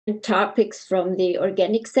topics from the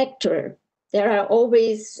organic sector. There are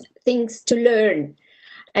always things to learn.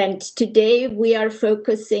 And today we are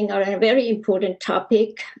focusing on a very important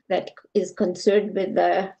topic that is concerned with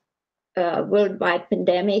the worldwide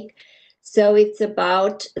pandemic. So it's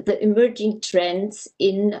about the emerging trends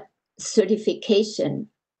in certification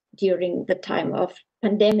during the time of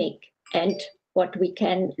pandemic and what we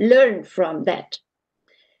can learn from that.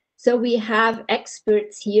 So we have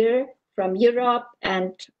experts here from Europe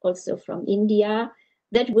and also from India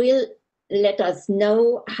that will let us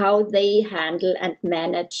know how they handle and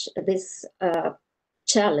manage this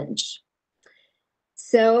challenge.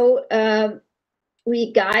 So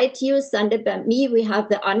we guide you, Sandeep and me, we have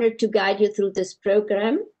the honor to guide you through this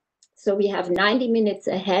program. So we have 90 minutes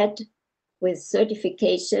ahead with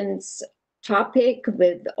certifications topic,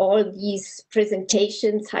 with all these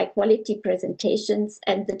presentations, high quality presentations,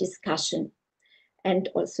 and the discussion, and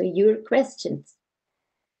also your questions.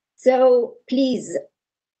 So please,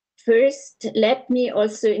 first, let me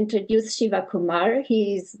also introduce Shiva Kumar.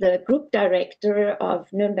 He is the Group Director of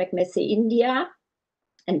Nuremberg Messe India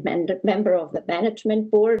and member of the Management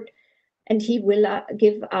Board, and he will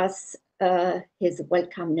give us his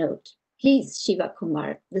welcome note. Please, Shiva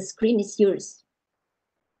Kumar, the screen is yours.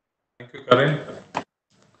 Thank you, Karin.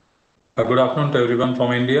 Good afternoon to everyone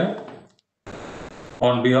from India.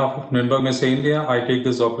 On behalf of Nuremberg Messe India, I take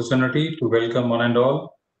this opportunity to welcome one and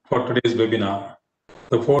all for today's webinar,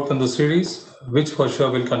 the fourth in the series, which for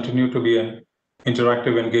sure will continue to be an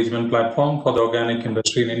interactive engagement platform for the organic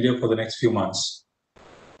industry in India for the next few months.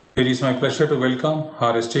 It is my pleasure to welcome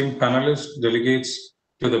our esteemed panelists, delegates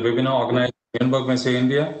to the webinar organized by Nuremberg Messe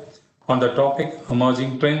India on the topic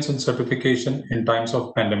Emerging Trends in Certification in Times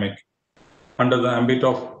of Pandemic, under the ambit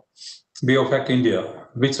of Bio-Bewegung India,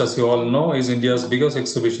 which, as you all know, is India's biggest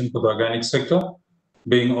exhibition for the organic sector,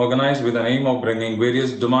 being organized with an aim of bringing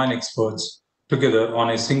various domain experts together on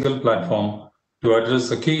a single platform to address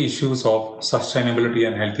the key issues of sustainability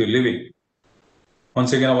and healthy living.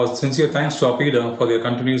 Once again, our sincere thanks to APIDA for their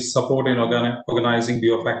continuous support in organizing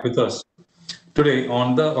Bio-Bewegung with us. Today,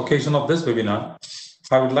 on the occasion of this webinar,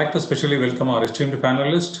 I would like to specially welcome our esteemed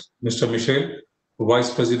panelist, Mr. Michel,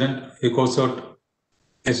 Vice President, Ecocert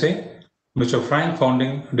SA, Mr. Frank,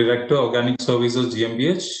 Founding Director, Organic Services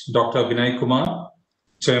GmbH, Dr. Binay Kumar,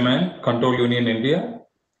 Chairman, Control Union India,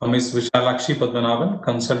 Ms. Vishala Padmanabhan,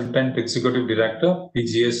 Consultant Executive Director,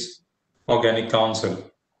 PGS Organic Council.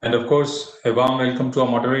 And of course, a warm welcome to our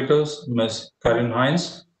moderators, Ms. Karin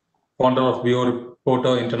Heinz, founder of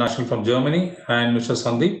Bio-Reporter International from Germany, and Mr.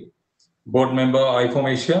 Sandeep, board member IFOM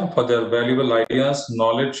Asia, for their valuable ideas,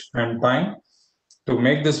 knowledge, and time to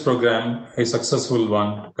make this program a successful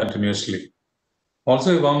one continuously.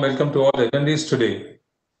 Also, a warm welcome to all attendees today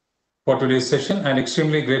for today's session, and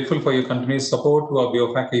extremely grateful for your continuous support to our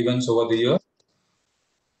Bio-Bewegung events over the years.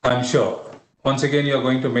 I'm sure, once again, you are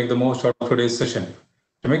going to make the most out of today's session.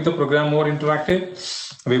 To make the program more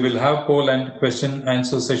interactive, we will have poll and question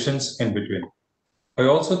answer sessions in between. I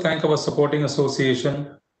also thank our supporting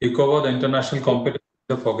association, ECOVA, the International Competition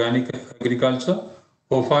of Organic Agriculture,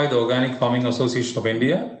 OFI, the Organic Farming Association of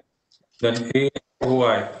India, then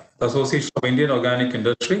AOI, the Association of Indian Organic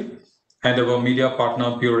Industry, and our media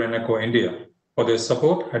partner, Pure Eneco India, for their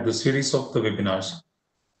support at the series of the webinars.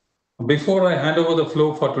 Before I hand over the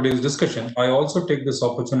floor for today's discussion, I also take this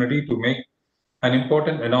opportunity to make an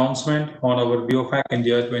important announcement on our Bio-Bewegung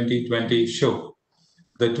India 2020 show.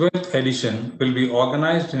 The 12th edition will be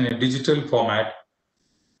organized in a digital format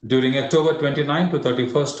during October 29 to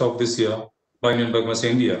 31st of this year by Nuremberg Messe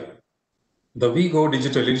India. The We Go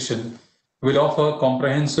Digital Edition will offer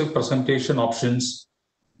comprehensive presentation options,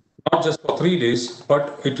 not just for 3 days,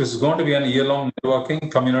 but it is going to be a year-long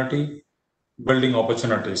networking community building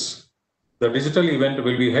opportunities. The digital event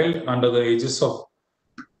will be held under the aegis of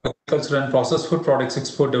Agriculture and Processed Food Products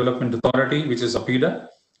Export Development Authority, which is APIDA,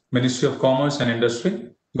 Ministry of Commerce and Industry,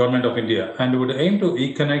 Government of India, and would aim to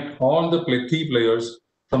reconnect all the key players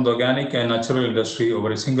from the organic and natural industry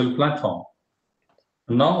over a single platform.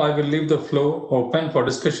 Now I will leave the floor open for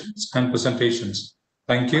discussions and presentations.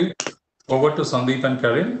 Thank you. Over to Sandeep and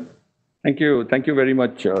Karin. Thank you. Thank you very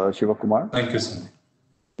much, Shiva Kumar. Thank you, Sandeep.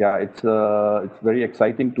 Yeah, it's very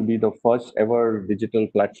exciting to be the first ever digital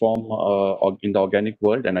platform in the organic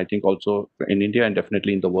world, and I think also in India and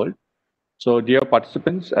definitely in the world. So dear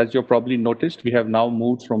participants, as you've probably noticed, we have now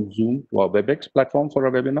moved from Zoom to our WebEx platform for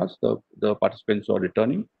our webinars, the participants who are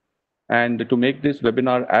returning. And to make this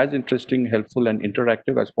webinar as interesting, helpful, and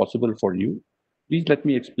interactive as possible for you, please let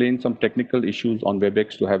me explain some technical issues on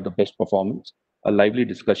WebEx to have the best performance, a lively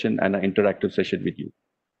discussion, and an interactive session with you.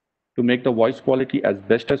 To make the voice quality as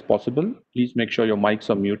best as possible, please make sure your mics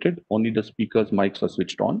are muted. Only the speaker's mics are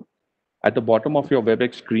switched on. At the bottom of your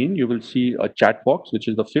WebEx screen, you will see a chat box, which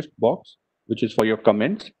is the fifth box, which is for your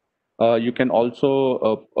comments. You can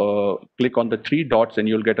also click on the three dots and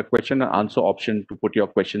you'll get a question and answer option to put your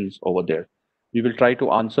questions over there. We will try to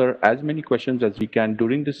answer as many questions as we can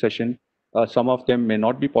during this session. Some of them may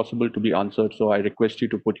not be possible to be answered, so I request you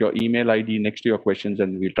to put your email ID next to your questions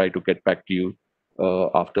and we'll try to get back to you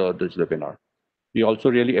after this webinar. We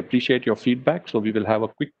also really appreciate your feedback, so we will have a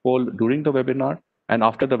quick poll during the webinar, and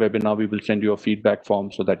after the webinar, we will send you a feedback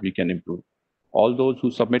form so that we can improve. All those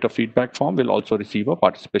who submit a feedback form will also receive a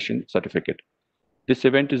participation certificate. This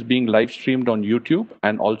event is being live streamed on YouTube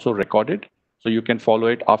and also recorded, so you can follow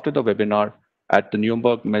it after the webinar at the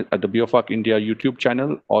BioFark India YouTube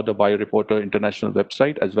channel or the BioReporter International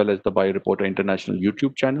website, as well as the BioReporter International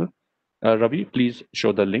YouTube channel. Ravi, please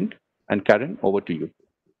show the link. And Karen, over to you.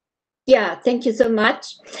 Yeah, thank you so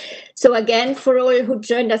much. So again, for all who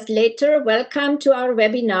joined us later, welcome to our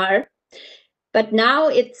webinar. But now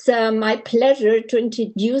it's my pleasure to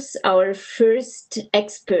introduce our first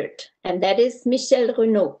expert, and that is Michel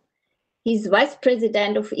Reynaud. He's Vice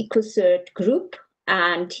President of Ecocert Group,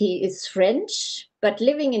 and he is French, but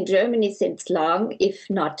living in Germany since long, if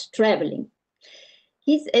not traveling.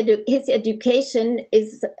 His education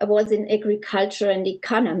was in agriculture and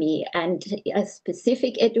economy, and a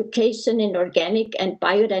specific education in organic and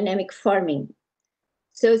biodynamic farming.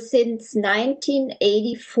 So since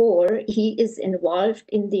 1984, he is involved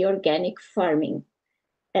in the organic farming.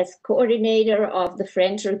 As coordinator of the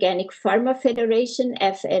French Organic Farmer Federation,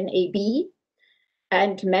 FNAB,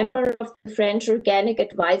 and member of the French Organic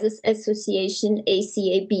Advisors Association,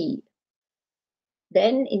 ACAB.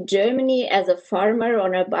 Then in Germany as a farmer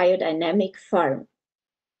on a biodynamic farm.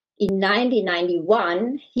 In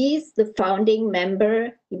 1991, he was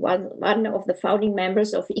one of the founding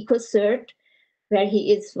members of Ecocert, where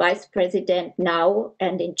he is vice president now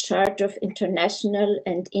and in charge of international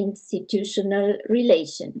and institutional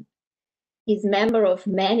relations. He's member of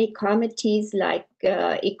many committees like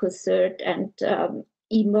Ecocert and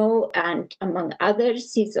EMO, and among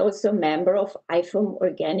others, he's also member of IFOM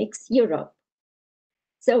Organics Europe.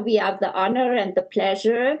 So we have the honor and the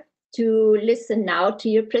pleasure to listen now to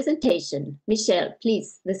your presentation. Michel,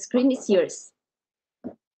 please, the screen is yours.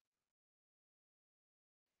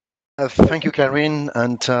 Thank you, Karen,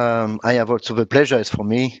 and I have also the pleasure is for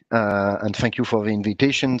me, and thank you for the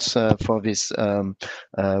invitations for this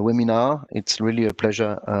webinar. It's really a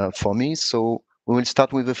pleasure for me. So we will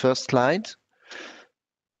start with the first slide.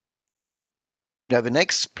 Yeah, the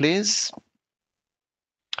next, please.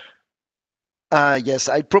 Yes,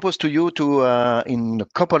 I propose to you to, in a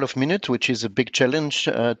couple of minutes, which is a big challenge,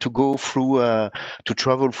 to go through, to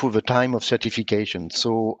travel through the time of certification.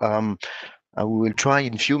 So we will try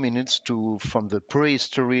in a few minutes from the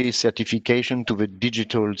prehistory certification to the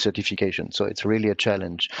digital certification. So it's really a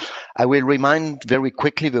challenge. I will remind very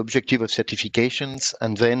quickly the objective of certifications,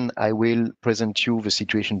 and then I will present you the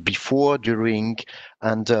situation before, during,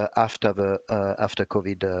 and after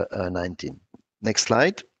COVID-19. Next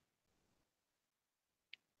slide.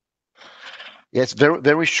 Yes,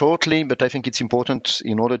 very shortly, but I think it's important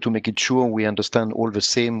in order to make it sure we understand all the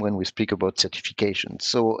same when we speak about certification.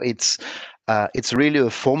 So it's really a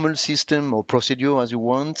formal system or procedure, as you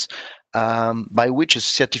want, by which a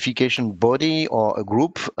certification body or a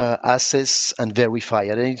group assess and verify.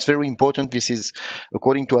 And it's very important. This is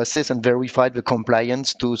according to assess and verify the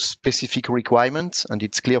compliance to specific requirements. And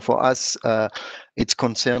it's clear for us, it's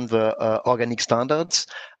concerned the organic standards,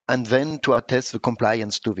 and then to attest the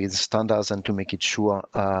compliance to these standards and to make it sure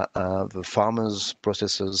the farmers,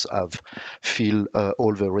 processors have filled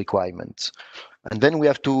all the requirements. And then we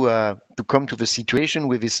have to come to the situation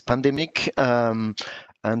with this pandemic. And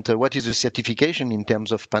what is the certification in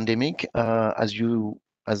terms of pandemic? As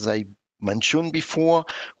I mentioned before,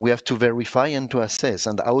 we have to verify and to assess,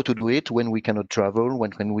 and how to do it when we cannot travel,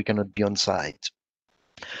 when we cannot be on site.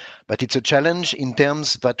 But it's a challenge in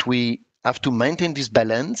terms that we have to maintain this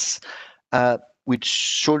balance, which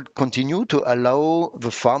should continue to allow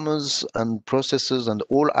the farmers and processors and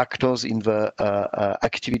all actors in the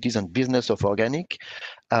activities and business of organic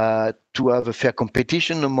to have a fair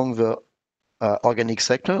competition among the organic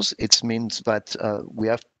sectors. It means that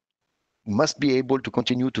we must be able to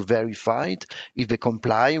continue to verify it if they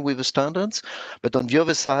comply with the standards. But on the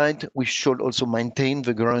other side, we should also maintain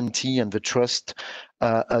the guarantee and the trust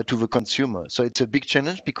to the consumer. So it's a big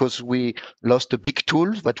challenge because we lost a big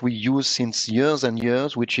tool that we use since years and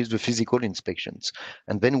years, which is the physical inspections.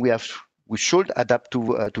 And then we have we should adapt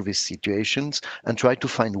to these situations and try to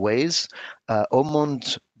find ways among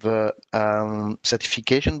the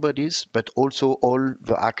certification bodies, but also all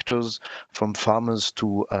the actors from farmers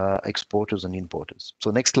to exporters and importers. So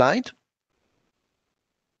next slide.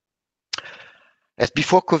 As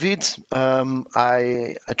before COVID,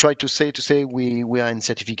 I tried to say we are in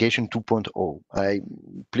certification 2.0.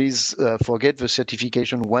 Please forget the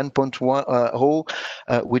certification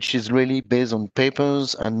 1.0, which is really based on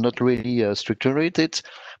papers and not really structured.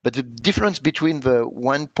 But the difference between the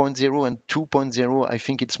 1.0 and 2.0, I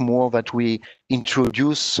think it's more that we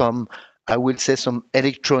introduce some, I will say, some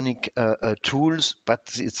electronic tools,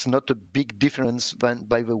 but it's not a big difference than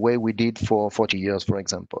by the way we did for 40 years, for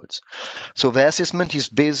example. So the assessment is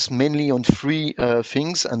based mainly on three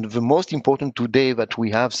things, and the most important today that we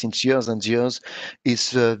have since years and years is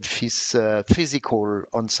this physical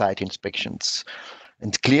on-site inspections.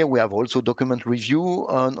 And clear, we have also document review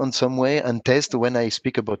on some way, and test. When I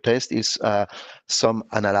speak about test, is some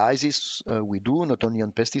analysis we do not only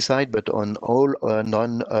on pesticide but on all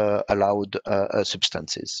non-allowed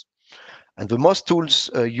substances. And the most tools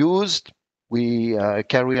used, we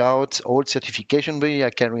carry out all certification. We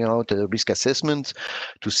carry out a risk assessment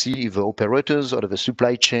to see if the operators or the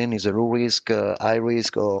supply chain is a low risk, high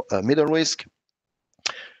risk, or middle risk.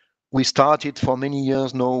 We started for many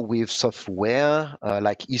years now with software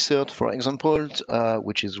like Ecocert, for example,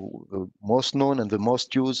 which is the most known and the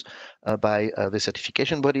most used by the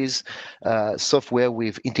certification bodies. Software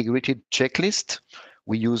with integrated checklist.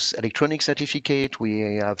 We use electronic certificate.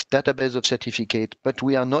 We have database of certificate, but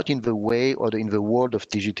we are not in the way or in the world of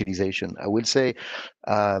digitalization. I will say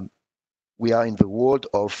we are in the world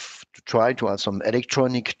of try to have some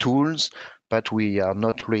electronic tools, but we are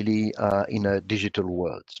not really in a digital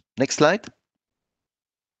world. Next slide.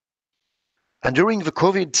 And during the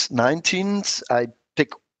COVID-19, I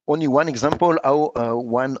take only one example, how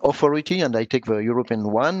one authority, and I take the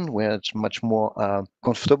European one, where it's much more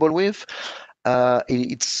comfortable with.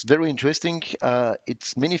 It's very interesting.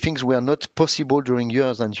 It's many things were not possible during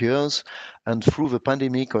years and years, and through the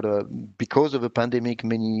pandemic or because of the pandemic,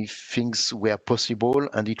 many things were possible,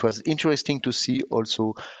 and it was interesting to see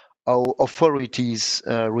also how authorities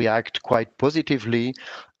react quite positively,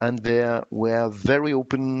 and they were very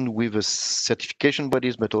open with the certification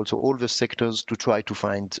bodies, but also all the sectors to try to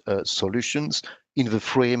find solutions in the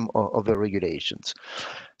frame of the regulations.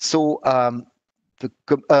 So the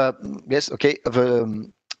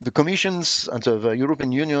commissions and the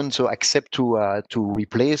European Union so accept to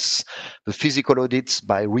replace the physical audits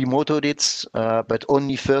by remote audits, but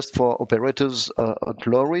only first for operators at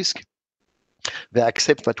low risk. They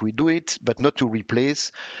accept that we do it, but not to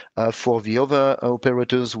replace. For the other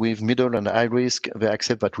operators with middle and high risk, they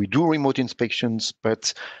accept that we do remote inspections,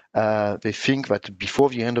 but they think that before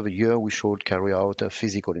the end of the year, we should carry out a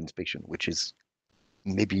physical inspection, which is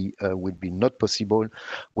maybe would be not possible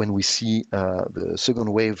when we see the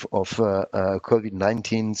second wave of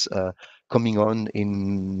COVID-19 coming on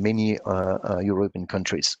in many European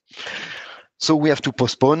countries. So we have to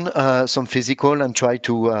postpone some physical and try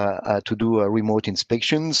to do remote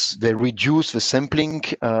inspections. They reduce the sampling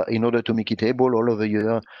in order to make it able all over the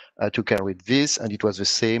year to carry this. And it was the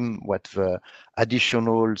same what the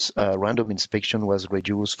additional random inspection was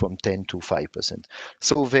reduced from 10 to 5%.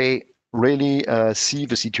 So they really see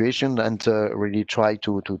the situation and really try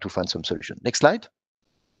to find some solution. Next slide.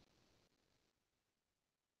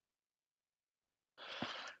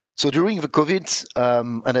 So during the COVID,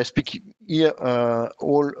 and I speak here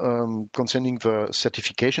all concerning the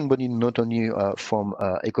certification body, not only from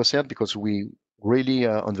Ecocert, because we really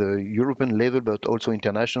on the European level, but also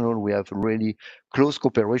international, we have really close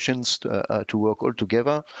cooperations to work all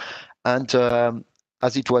together. And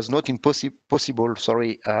as it was not possible,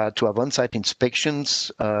 to have on-site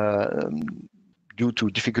inspections due to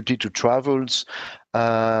difficulty to travels,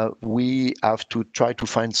 we have to try to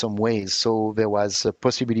find some ways. So there was a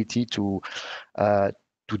possibility to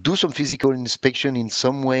do some physical inspection in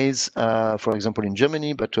some ways, for example, in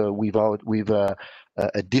Germany, but with a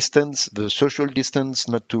distance, the social distance,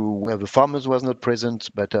 not to where the farmers was not present,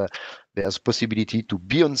 but there's possibility to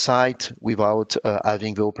be on site without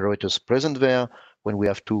having the operators present there when we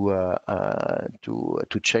have to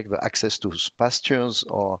check the access to pastures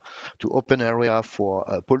or to open area for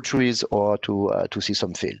poultries or to see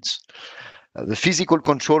some fields. The physical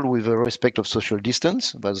control with respect of social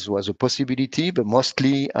distance was a possibility, but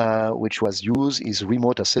mostly which was used is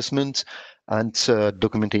remote assessment and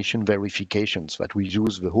documentation verifications. That we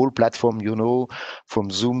use the whole platform,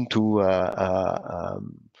 from Zoom to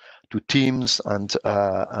Teams and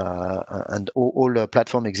all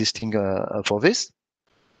platform existing for this.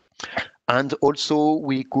 And also,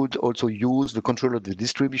 we could also use the control of the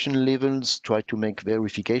distribution levels, try to make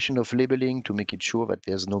verification of labeling to make it sure that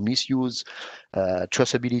there's no misuse,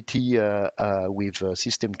 traceability with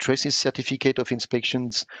system traces certificate of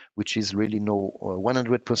inspections, which is really no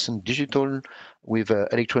 100% digital with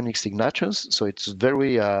electronic signatures. So it's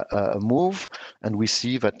very a move, and we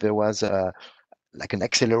see that there was like an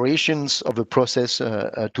acceleration of the process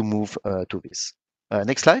to move to this.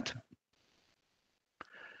 Next slide.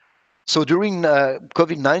 So during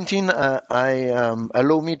COVID-19,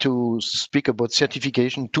 allow me to speak about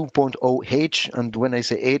certification 2.0 H, and when I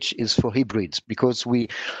say H is for hybrids, because we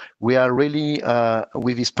are really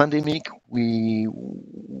with this pandemic, we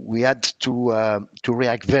had to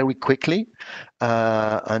react very quickly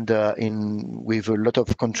and with a lot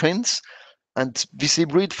of constraints. And this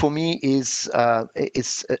hybrid for me is a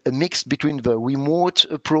mix between the remote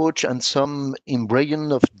approach and some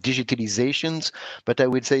embryon of digitalizations, but I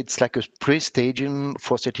would say it's like a pre-staging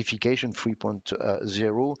for certification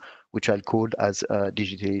 3.0, which I'll call as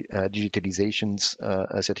digitalizations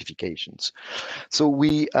certifications. So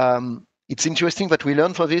it's interesting that we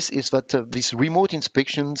learn for this is that these remote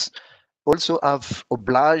inspections also have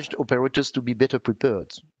obliged operators to be better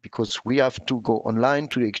prepared, because we have to go online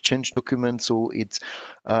to exchange documents. So it's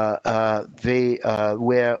they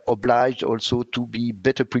were obliged also to be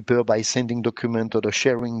better prepared by sending document or the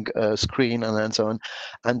sharing screen and so on.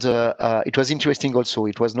 And it was interesting also.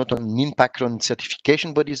 It was not an impact on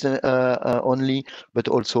certification bodies only, but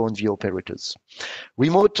also on the operators.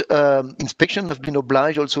 Remote inspection have been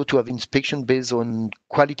obliged also to have inspection based on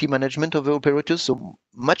quality management of the operators, so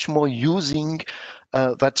much more using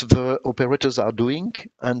that the operators are doing,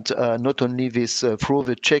 and not only this through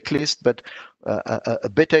the checklist, but a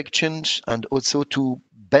better exchange, and also to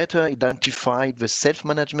better identify the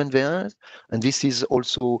self-management there. And this is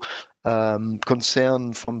also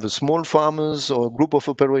concern from the small farmers or group of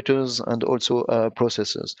operators, and also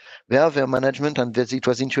processors. They have their management, and it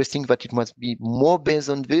was interesting that it must be more based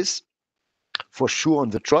on this, for sure, on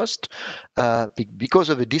the trust. Because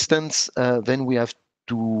of the distance, then we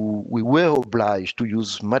were obliged to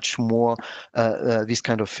use much more these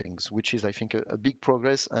kind of things, which is, I think, a big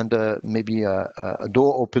progress, and maybe a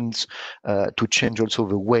door opens to change also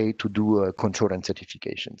the way to do control and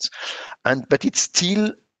certifications. But it's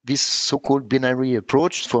still this so-called binary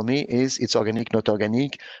approach. For me, is it's organic, not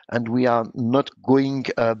organic, and we are not going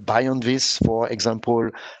beyond this. For example,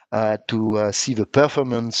 to see the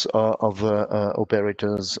performance of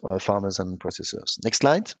operators, farmers, and processors. Next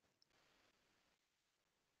slide.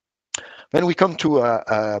 When we come to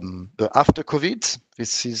the after COVID,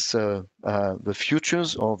 this is the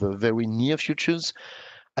futures, or the very near futures.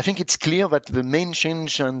 I think it's clear that the main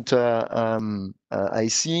change, and I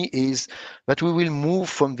see, is that we will move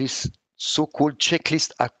from this so-called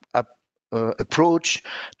checklist approach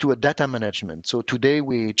to a data management. So today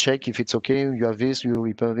we check if it's okay, you have this, you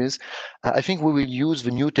repair this. I think we will use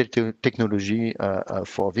the new technology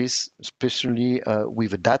for this, especially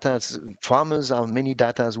with the data. Farmers have many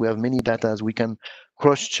data, we have many data, we can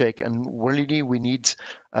cross-check, and really we need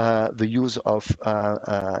the use of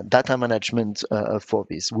data management for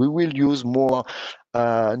this. We will use more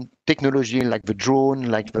technology like the drone,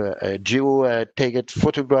 like the geo-tagged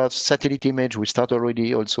photographs, satellite image. We start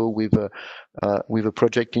already also with a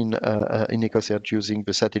project in Ecocert using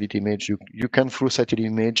the satellite image. You can, through satellite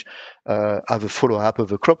image, have a follow-up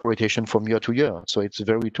of a crop rotation from year to year. So it's a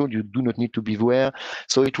very tool. You do not need to be there.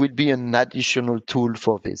 So it will be an additional tool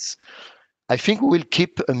for this. I think we will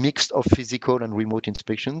keep a mix of physical and remote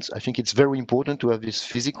inspections. I think it's very important to have this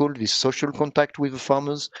physical, this social contact with the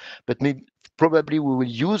farmers, but probably we will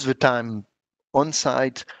use the time on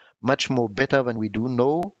site much more better than we do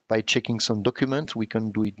now by checking some documents. We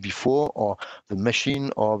can do it before, or the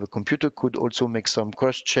machine or the computer could also make some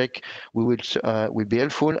cross-check. We will be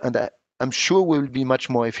helpful, and I'm sure we will be much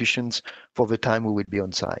more efficient for the time we will be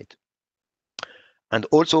on site. And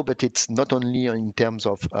also, but it's not only in terms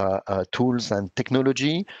of tools and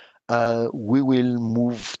technology, we will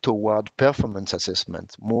move toward performance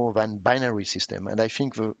assessment more than binary system. And I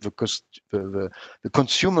think the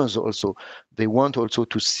consumers also, they want also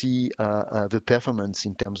to see the performance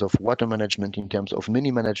in terms of water management, in terms of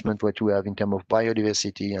many management, what we have in terms of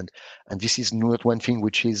biodiversity. And this is not one thing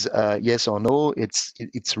which is yes or no,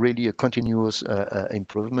 it's really a continuous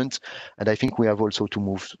improvement. And I think we have also to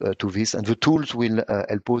move to this, and the tools will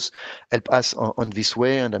help us on this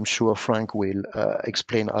way. And I'm sure Frank will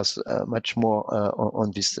explain us much more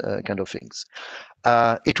on this kind of things.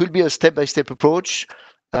 It will be a step-by-step approach,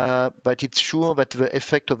 but it's sure that the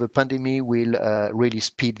effect of the pandemic will really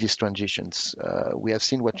speed these transitions. We have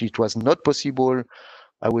seen what it was not possible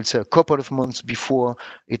I will say a couple of months before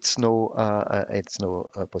it's no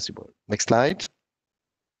possible. Next slide.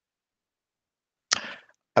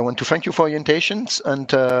 I want to thank you for your invitations,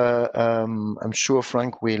 and I'm sure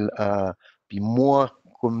Frank will be more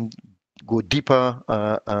go deeper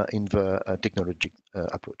in the technology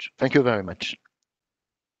approach. Thank you very much.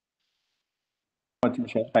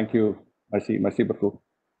 Michel. Thank you. Merci beaucoup.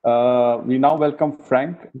 We now welcome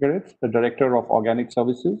Frank Gerriets, the Director of Organic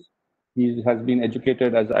Services. He has been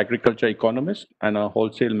educated as an agriculture economist and a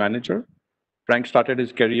wholesale manager. Frank started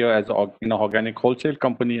his career as in an organic wholesale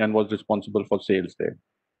company and was responsible for sales there.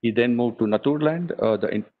 He then moved to Naturland,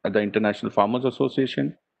 the International Farmers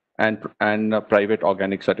Association, and a private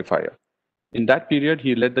organic certifier. In that period,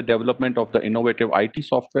 he led the development of the innovative IT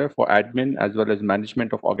software for admin as well as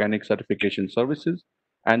management of organic certification services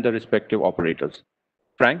and the respective operators.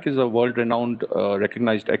 Frank is a world-renowned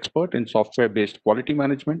recognized expert in software-based quality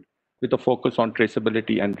management with a focus on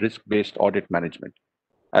traceability and risk-based audit management.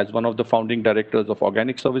 As one of the founding directors of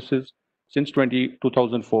Organic Services, since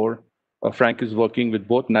 2004, Frank is working with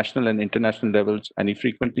both national and international levels, and he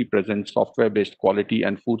frequently presents software-based quality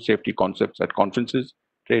and food safety concepts at conferences,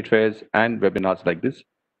 trade fairs, and webinars like this.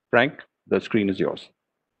 Frank, the screen is yours.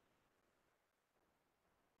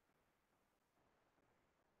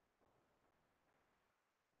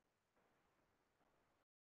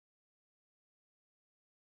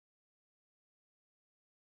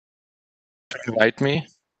 Invite me.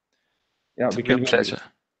 Yeah, we can. Pleasure.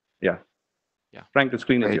 Yeah. Yeah. Frank, the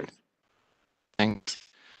screen is yours. Thanks.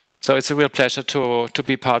 So it's a real pleasure to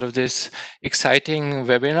be part of this exciting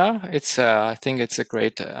webinar. It's I think it's a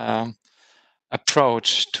great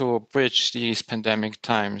approach to bridge these pandemic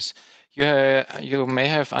times. You may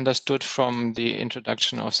have understood from the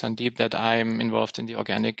introduction of Sandeep that I'm involved in the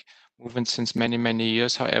organic movement since many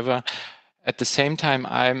years. However, at the same time,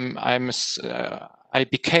 I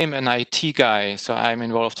became an IT guy, so I'm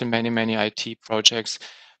involved in many IT projects,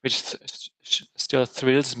 which still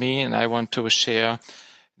thrills me, and I want to share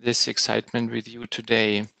this excitement with you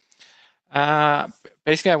today.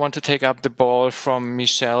 Basically, I want to take up the ball from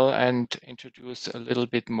Michel and introduce a little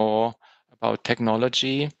bit more about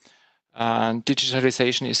technology.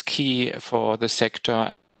 Digitalization is key for the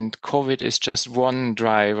sector, and COVID is just one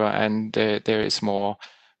driver, and there is more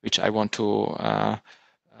which I want to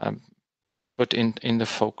put in the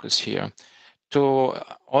focus here. To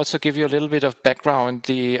also give you a little bit of background,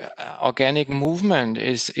 the organic movement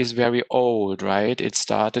is very old, right? It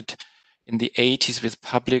started in the 80s with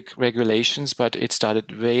public regulations, but it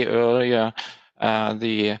started way earlier.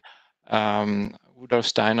 The Rudolf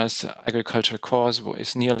Steiner's agricultural course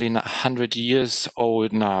is nearly 100 years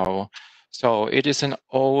old now. So it is an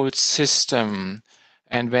old system.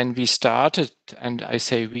 And when we started, and I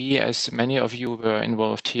say we, as many of you were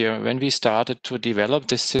involved here, when we started to develop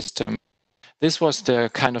this system, this was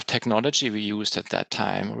the kind of technology we used at that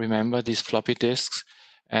time. Remember these floppy disks?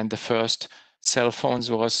 And the first cell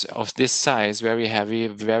phones was of this size, very heavy,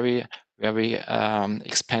 very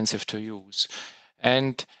expensive to use.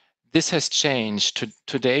 And this has changed.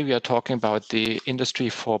 Today we are talking about the industry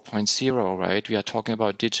 4.0, right? We are talking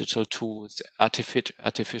about digital tools,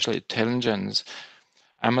 artificial intelligence.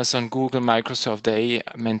 Amazon, Google, Microsoft, they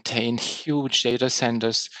maintain huge data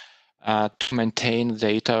centers to maintain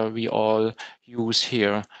data we all use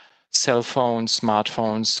here. Cell phones,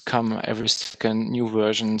 smartphones come every second, new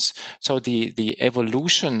versions. So the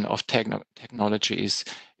evolution of technology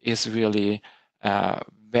is really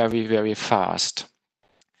very fast.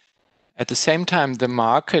 At the same time, the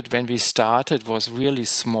market, when we started, was really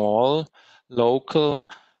small, local,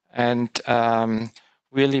 and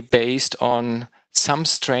really based on some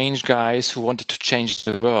strange guys who wanted to change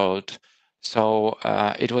the world. So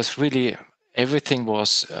it was really, everything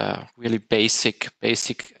was really basic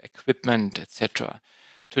equipment, etc.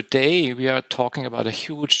 Today, we are talking about a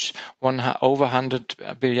huge over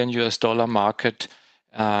 $100 billion market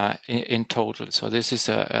in total. So this is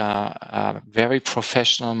a very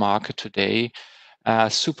professional market today.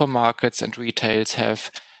 Supermarkets and retails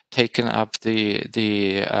have taken up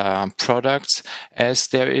the products as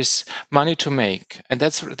there is money to make, and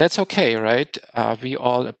that's okay, right? We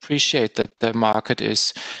all appreciate that the market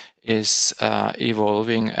is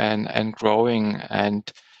evolving and growing,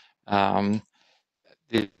 and the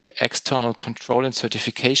external control and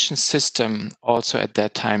certification system also at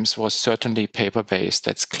that time was certainly paper-based.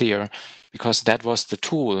 That's clear, because that was the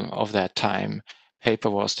tool of that time. Paper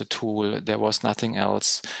was the tool. There was nothing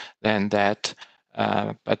else than that.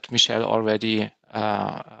 But Michel already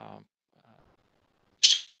a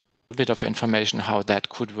bit of information how that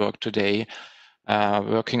could work today,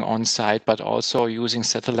 working on site, but also using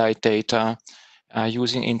satellite data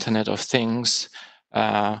using Internet of Things,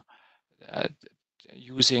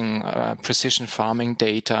 using precision farming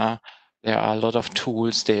data. There are a lot of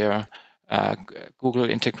tools there, Google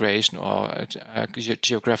integration or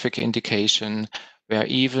geographic indication, where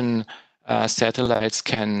even satellites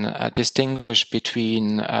can distinguish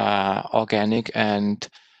between organic and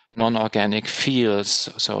non-organic fields.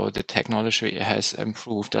 So the technology has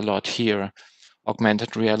improved a lot here.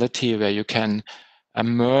 Augmented reality, where you can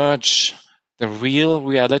merge the real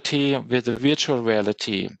reality with the virtual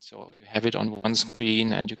reality. So you have it on one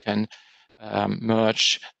screen and you can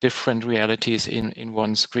merge different realities in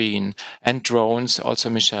one screen. And drones, also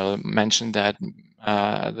Michel mentioned that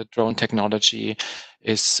the drone technology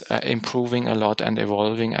is improving a lot and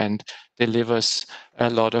evolving and delivers a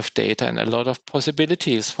lot of data and a lot of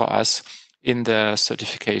possibilities for us in the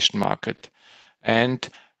certification market. And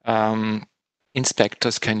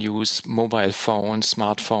inspectors can use mobile phones,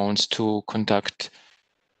 smartphones to conduct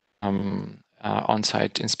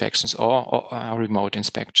on-site inspections or remote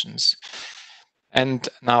inspections. And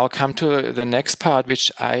now I'll come to the next part,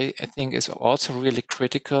 which I think is also really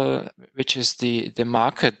critical, which is the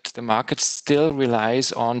market. The market still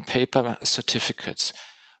relies on paper certificates.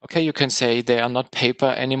 Okay, you can say they are not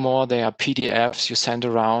paper anymore, they are PDFs you send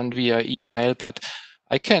around via email, but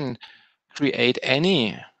I can create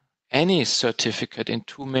any certificate in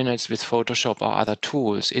 2 minutes with Photoshop or other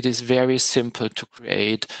tools. It is very simple to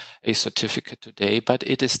create a certificate today, but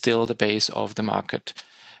it is still the base of the market.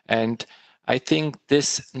 And I think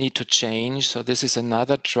this needs to change. So this is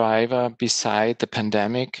another driver beside the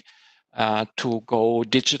pandemic to go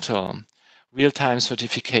digital. Real-time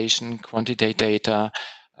certification, quantitative data,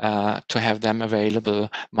 to have them available,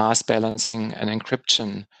 mass balancing and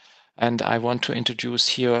encryption. And I want to introduce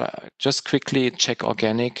here just quickly Check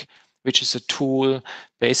Organic, which is a tool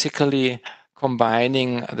basically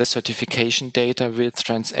combining the certification data with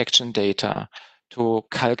transaction data to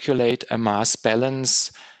calculate a mass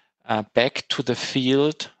balance back to the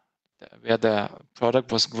field where the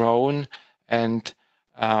product was grown and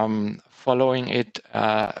following it,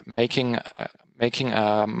 making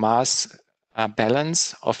a mass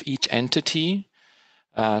balance of each entity.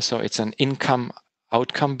 So it's an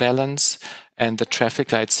income-outcome balance, and the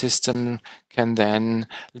traffic light system can then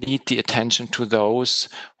lead the attention to those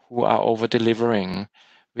who are over-delivering,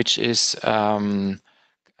 which is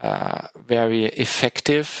very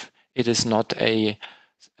effective. It is not a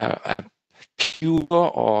pure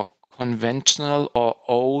or conventional or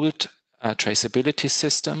old traceability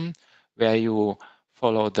system where you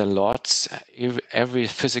follow the lots, every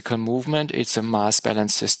physical movement. It's a mass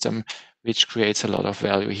balance system, which creates a lot of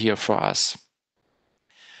value here for us.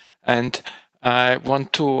 And I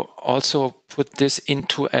want to also put this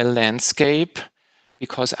into a landscape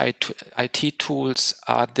because IT tools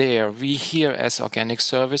are there. We here as Organic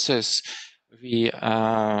Services, we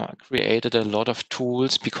created a lot of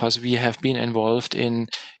tools because we have been involved in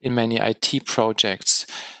many IT projects.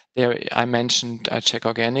 There, I mentioned Check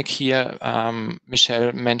Organic here.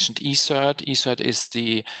 Michel mentioned Ecert. Ecert is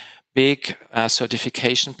the big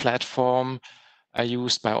certification platform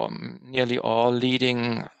used by nearly all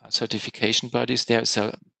leading certification bodies. There's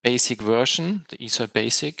a basic version, the Ecert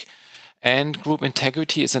Basic, and Group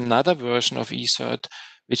Integrity is another version of Ecert,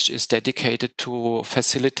 which is dedicated to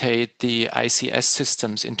facilitate the ICS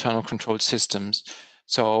systems, internal control systems.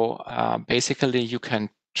 So basically, you can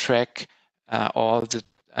track all the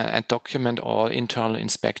and document all internal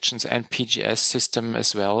inspections and PGS system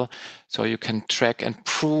as well. So you can track and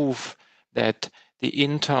prove that the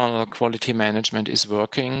internal quality management is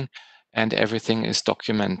working and everything is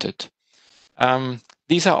documented.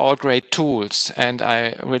 These are all great tools, and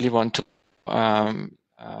I really want to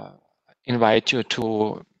invite you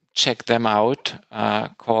to check them out.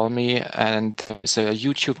 Call me, and there's a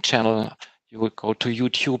YouTube channel. You will go to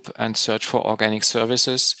YouTube and search for Organic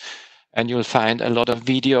Services, and you'll find a lot of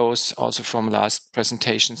videos also from last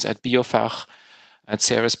presentations at BioFach. And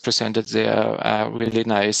Sarah's presented there really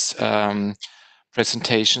nice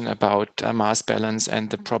presentation about mass balance and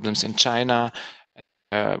the problems in China.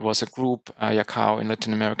 Was a group, Yakao in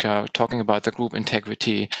Latin America, talking about the group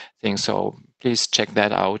integrity thing. So please check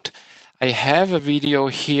that out. I have a video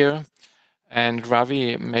here, and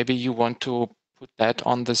Ravi, maybe you want to put that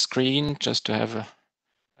on the screen just to have a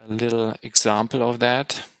little example of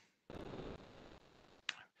that.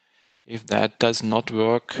 If that does not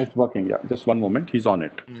work. It's working, yeah. Just one moment, he's on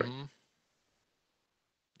it. Mm-hmm.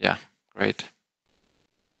 Yeah, great.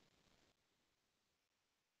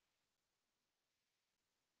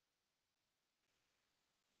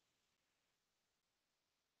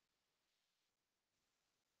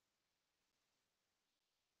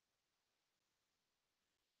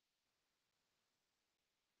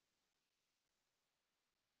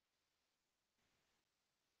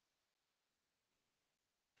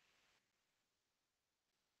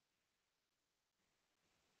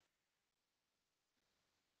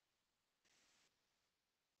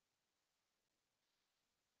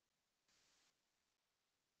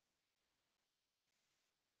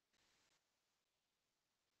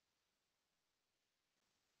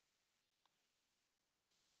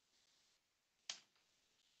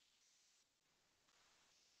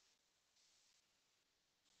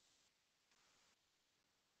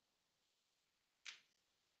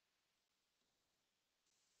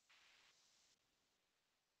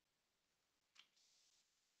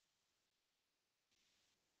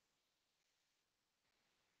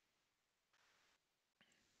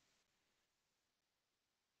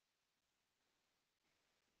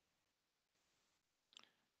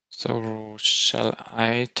 So shall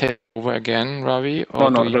I take over again, Ravi? No,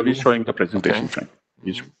 Or no, do Ravi's you? showing the presentation, Okay. Frank.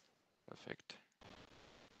 He's... Perfect.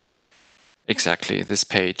 Exactly, this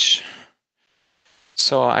page.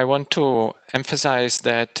 So I want to emphasize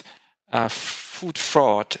that food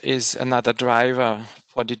fraud is another driver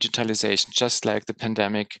for digitalization, just like the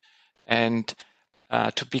pandemic. And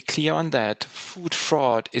to be clear on that, food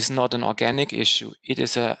fraud is not an organic issue. It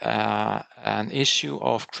is an issue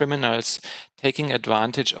of criminals taking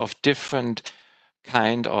advantage of different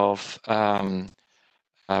kind of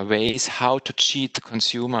ways how to cheat the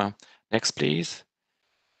consumer. Next, please.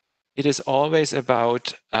 It is always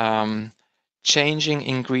about changing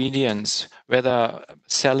ingredients, whether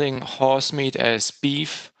selling horse meat as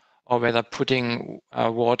beef or whether putting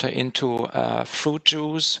water into fruit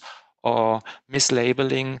juice or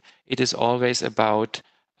mislabeling. It is always about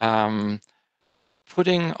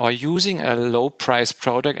putting or using a low price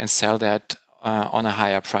product and sell that on a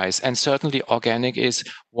higher price. And certainly organic is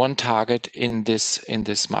one target in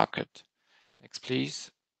this market. Next,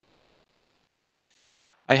 please.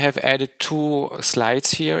 I have added 2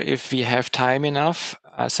 slides here. If we have time enough,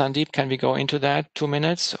 Sandeep, can we go into that 2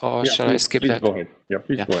 minutes, or shall I skip that? Please go ahead. Yeah,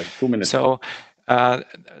 please go ahead. 2 minutes. So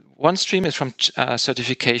one stream is from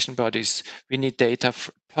certification bodies. We need data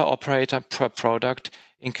per operator, per product,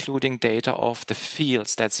 including data of the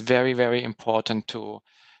fields. That's very, very important to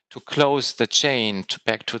close the chain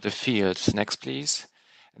back to the fields. Next, please.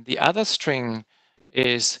 The other string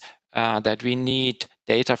is that we need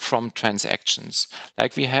data from transactions.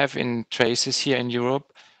 Like we have in traces here in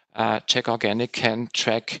Europe, Czech Organic can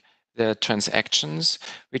track the transactions,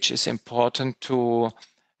 which is important to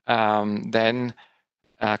then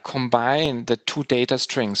combine the 2 data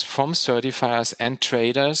strings from certifiers and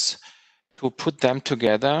traders to put them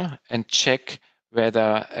together and check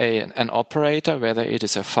whether an operator, whether it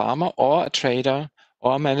is a farmer or a trader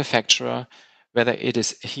or a manufacturer, whether it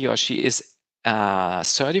is he or she is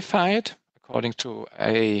certified according to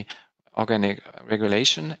a organic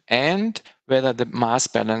regulation, and whether the mass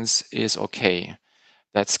balance is okay.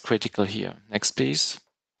 That's critical here. Next, please.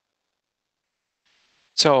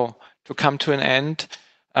 So to come to an end,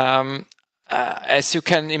 as you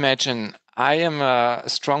can imagine, I am a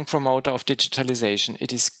strong promoter of digitalization.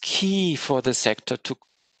 It is key for the sector to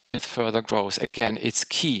with further growth. Again, it's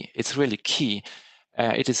key. It's really key.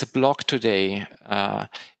 It is a block today.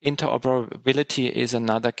 Interoperability is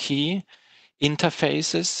another key.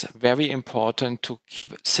 Interfaces, very important to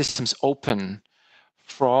keep systems open.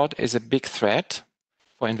 Fraud is a big threat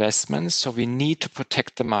for investments, so we need to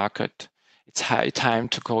protect the market. It's high time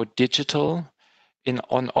to go digital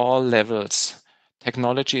on all levels.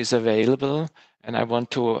 Technology is available, and I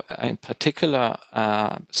want to, in particular,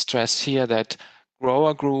 stress here that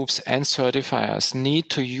grower groups and certifiers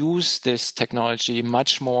need to use this technology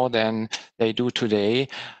much more than they do today.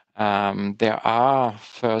 There are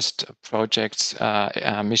first projects.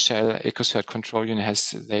 Michel Ecocert Control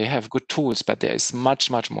Unit they have good tools, but there is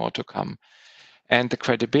much more to come. And the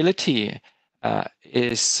credibility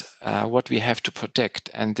is what we have to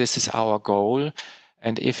protect, and this is our goal.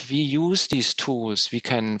 And if we use these tools, we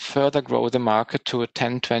can further grow the market to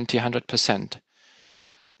 10, 20, 100%.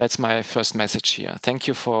 That's my first message here. Thank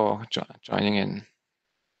you for joining in.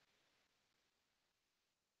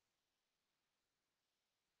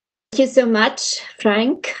 Thank you so much,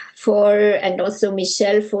 Frank, and also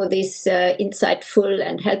Michel for this insightful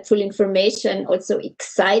and helpful information, also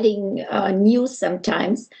exciting news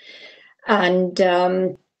sometimes. And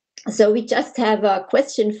so we just have a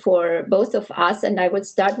question for both of us, and I will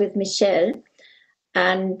start with Michel.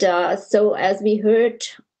 And so as we heard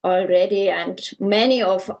already, and many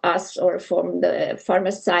of us or from the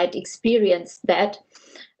farmer side experienced that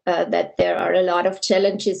there are a lot of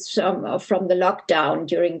challenges from the lockdown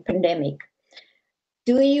during pandemic.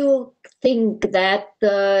 Do you think that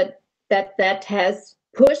that has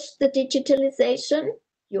pushed the digitalization?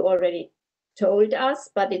 You already told us,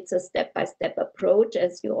 but it's a step-by-step approach,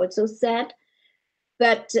 as you also said.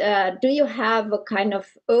 But do you have a kind of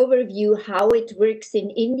overview how it works in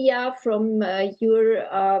India from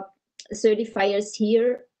your certifiers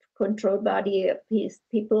here, control body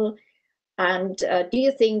people? And do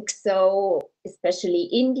you think so, especially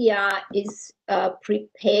India is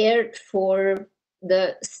prepared for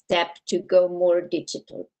the step to go more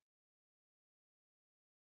digital?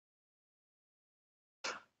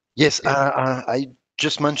 Yes, I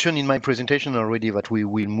just mentioned in my presentation already that we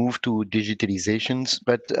will move to digitalizations,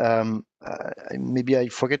 but maybe I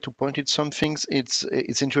forget to point out some things.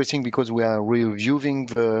 It's interesting because we are reviewing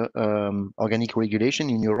the organic regulation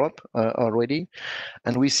in Europe already,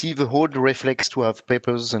 and we see the whole reflex to have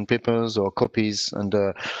papers or copies. And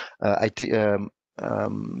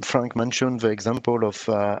Frank mentioned the example of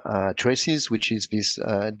traces, which is this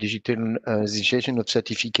digitalization of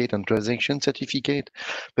certificate and transaction certificate.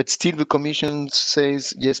 But still, the Commission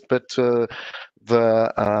says yes, but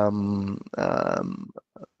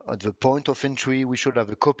at the point of entry, we should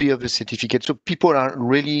have a copy of the certificate. So people are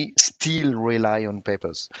really still rely on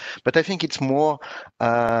papers. But I think it's more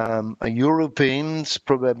Europeans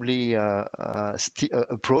probably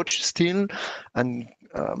approach still. And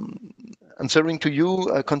answering to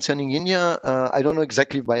you concerning India, I don't know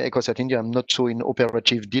exactly by Ecocert India. I'm not so in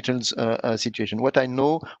operative details situation. What I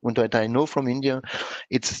know from India,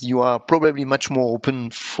 it's you are probably much more open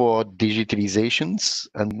for digitalizations,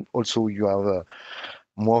 and also you have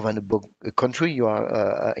more than a country. You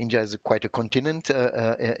are India is quite a continent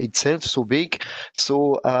itself, so big.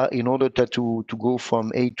 So in order to go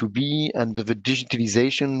from A to B, and the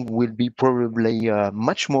digitalization will be probably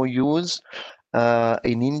much more used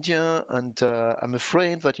in India, and I'm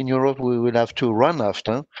afraid that in Europe we will have to run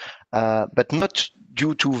after, but not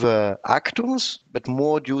due to the actors, but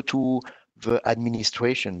more due to the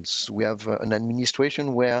administrations. We have an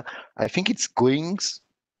administration where I think it's going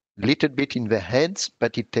little bit in their heads,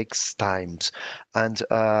 but it takes time. And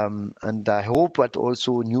I hope that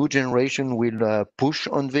also new generation will push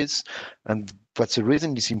on this. And that's the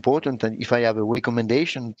reason it's important. And if I have a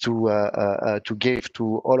recommendation to give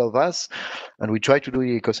to all of us, and we try to do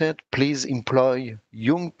Ecocert, please employ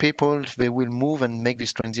young people. They will move and make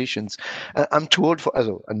these transitions. I'm too old for,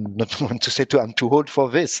 I'm not want to say I'm too old for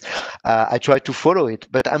this. I try to follow it,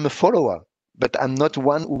 but I'm a follower. But I'm not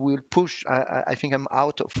one who will push. I think I'm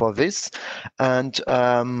out for this, and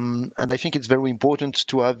I think it's very important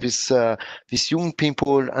to have this these young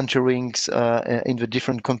people entering in the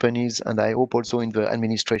different companies, and I hope also in the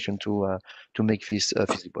administration to make this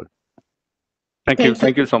feasible. Thank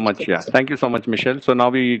you so much. Yeah, thank you so much, Michel. So now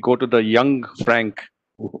we go to the young Frank,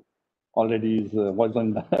 who already was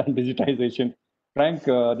on digitization. Frank,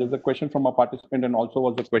 there's a question from a participant, and also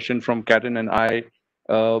was a question from Karen and I.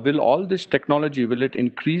 Will all this technology, will it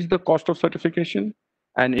increase the cost of certification?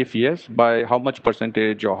 And if yes, by how much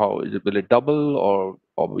percentage, or how is it? Will it double, or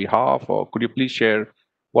be half? Or could you please share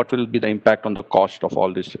what will be the impact on the cost of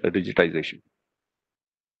all this digitization?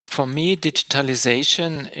 For me,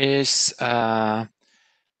 digitalization is an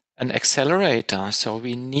accelerator. So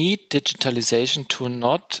we need digitalization to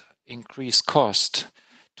not increase cost.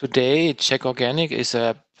 Today, Czech Organic is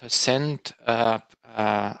a percent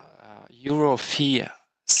euro fee,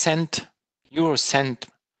 euro cent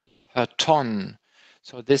per ton.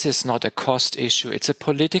 So this is not a cost issue. It's a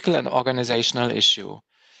political and organizational issue.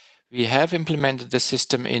 We have implemented the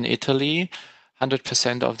system in Italy.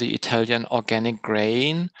 100% of the Italian organic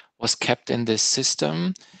grain was kept in this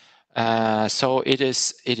system. So it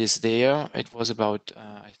is there. It was about,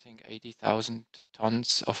 I think, 80,000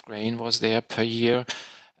 tons of grain was there per year.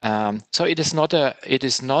 So it is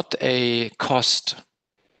not a cost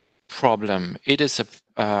problem. It is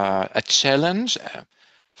a challenge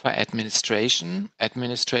for administration.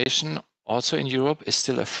 Administration also in Europe is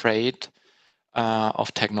still afraid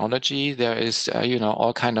of technology. There is,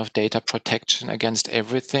 all kind of data protection against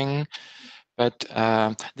everything. But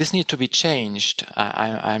this needs to be changed.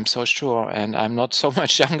 I'm so sure, and I'm not so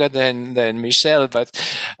much younger than Michel, but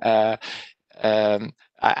I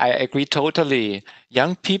agree totally.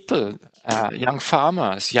 Young people, young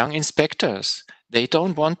farmers, young inspectors, they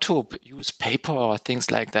don't want to use paper or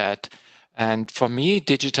things like that. And for me,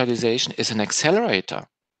 digitalization is an accelerator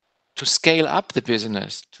to scale up the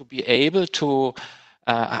business, to be able to,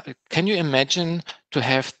 can you imagine to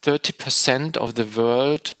have 30% of the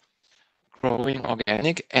world growing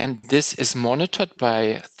organic, and this is monitored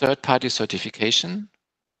by third-party certification?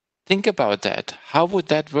 Think about that. How would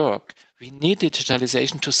that work? We need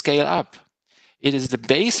digitalization to scale up. It is the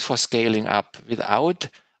base for scaling up. Without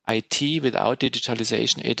IT, without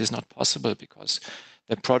digitalization, it is not possible because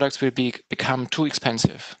the products will become too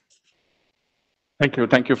expensive. Thank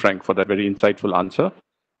you, Frank, for that very insightful answer.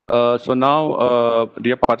 So now,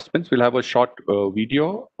 dear participants, we'll have a short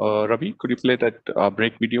video. Ravi, could you play that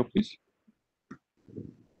break video, please?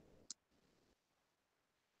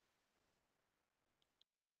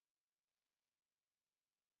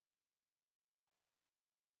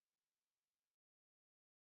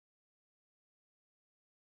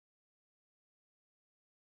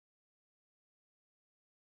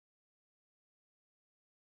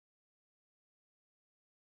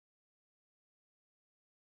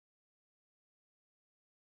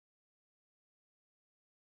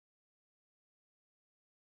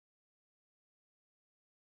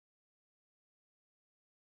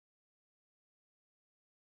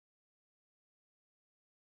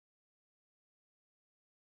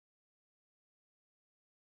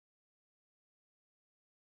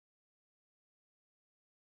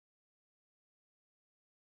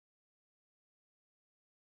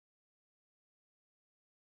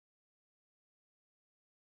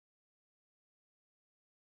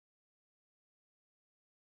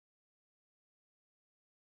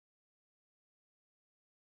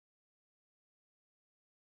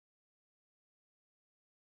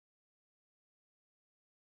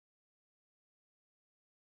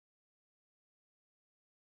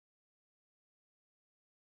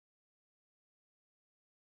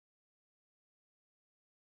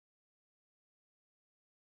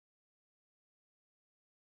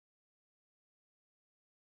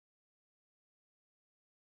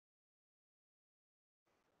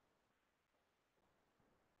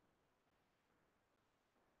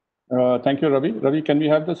 Thank you, Ravi. Ravi, can we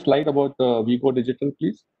have the slide about We Go Digital,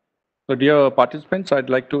 please? So, dear participants, I'd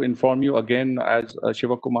like to inform you again, as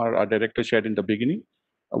Shiva Kumar, our director, shared in the beginning.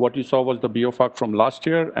 What you saw was the BioFark from last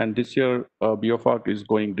year, and this year, BioFark is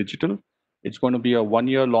going digital. It's going to be a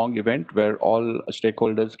one-year-long event where all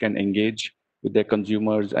stakeholders can engage with their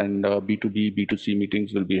consumers, and B2B, B2C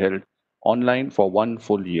meetings will be held online for 1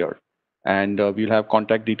 full year. And we'll have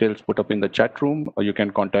contact details put up in the chat room, or you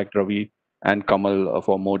can contact Ravi and Kamal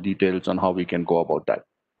for more details on how we can go about that.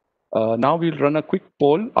 Now we'll run a quick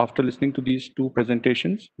poll after listening to these two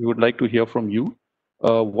presentations. We would like to hear from you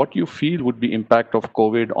what you feel would be impact of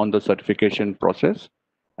COVID on the certification process.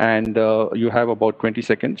 And you have about 20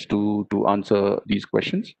 seconds to answer these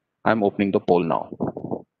questions. I'm opening the poll now.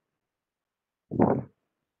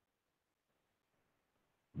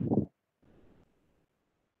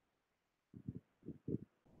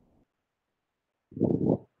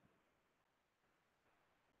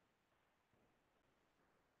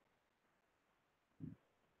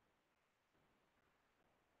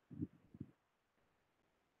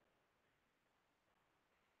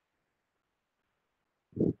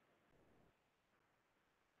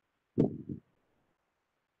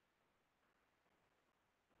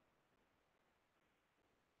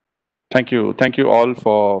 Thank you all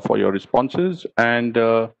for your responses. And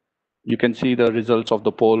you can see the results of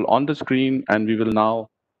the poll on the screen, and we will now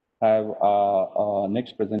have our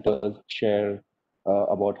next presenters share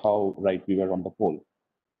about how right we were on the poll.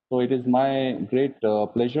 So it is my great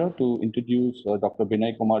pleasure to introduce Dr.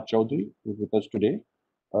 Binay Kumar Choudhury, who is with us today.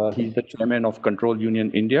 He's the chairman of Control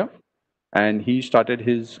Union India, and he started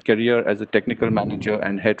his career as a technical manager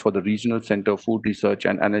and head for the Regional Center Food Research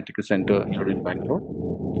and Analytical Center here in Bangalore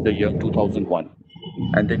in the year 2001.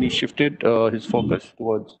 And then he shifted his focus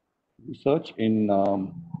towards research in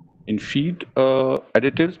feed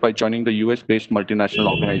additives by joining the US-based multinational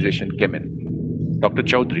organization Kemin. Dr.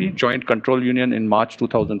 Choudhury joined Control Union in March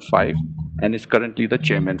 2005 and is currently the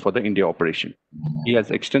chairman for the India operation. He has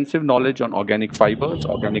extensive knowledge on organic fibers,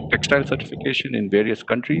 organic textile certification in various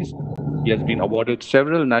countries. He has been awarded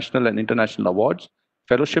several national and international awards,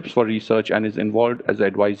 fellowships for research, and is involved as an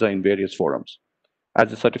advisor in various forums.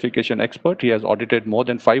 As a certification expert, he has audited more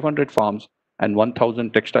than 500 farms and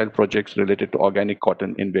 1,000 textile projects related to organic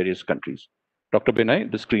cotton in various countries. Dr. Binay,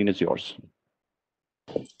 the screen is yours.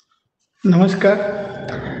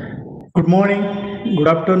 Namaskar. Good morning, good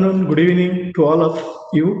afternoon, good evening to all of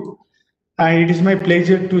you. And it is my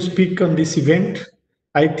pleasure to speak on this event.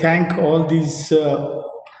 I thank all these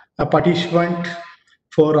participants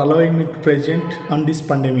for allowing me to present on this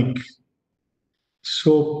pandemic.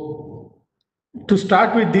 So, to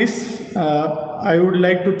start with this, I would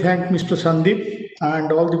like to thank Mr. Sandeep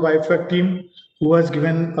and all the BioFark team who has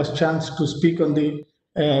given us chance to speak on the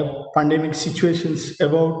pandemic situations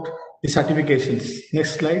about the certifications.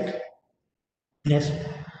 Next slide. Yes.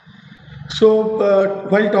 So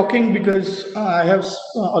while talking, because I have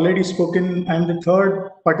already spoken, I'm the third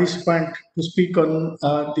participant to speak on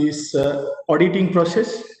this auditing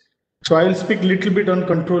process. So I will speak a little bit on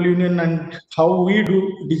Control Union and how we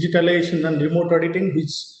do digitalization and remote auditing,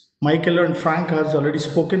 which Michael and Frank has already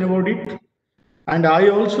spoken about it. And I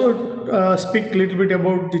also speak a little bit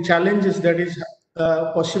about the challenges that is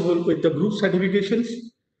possible with the group certifications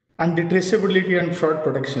and the traceability and fraud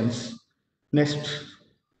protections. Next.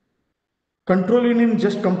 Control Union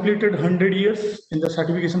just completed 100 years in the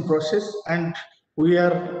certification process, and we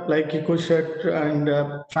are, like Ecocert and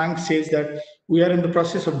Frank says, that we are in the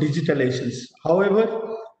process of digitalizations.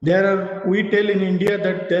 However, we tell in India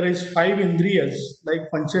that there is 5 indriyas,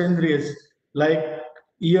 like panchendriyas, like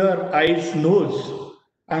ear, eyes, nose,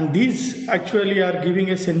 and these actually are giving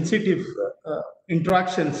a sensitive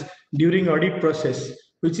interactions during audit process,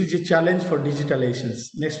 which is a challenge for digitalizations.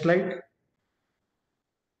 Next slide.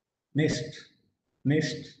 Next.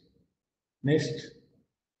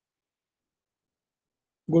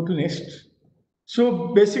 Go to next.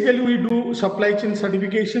 So basically we do supply chain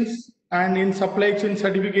certifications, and in supply chain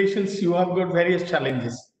certifications, you have got various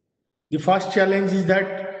challenges. The first challenge is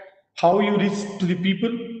that how you reach to the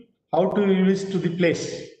people, how to reach to the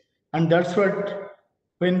place. And that's what,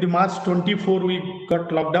 when the March 24, we got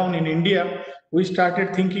lockdown in India, we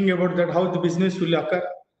started thinking about that, how the business will occur,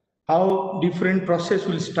 how different process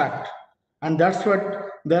will start. And that's what,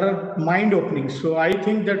 there are mind openings. So I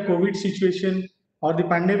think that COVID situation or the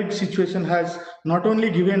pandemic situation has not only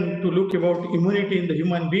given to look about immunity in the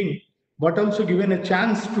human being, but also given a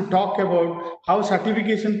chance to talk about how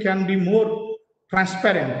certification can be more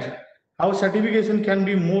transparent, how certification can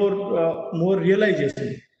be more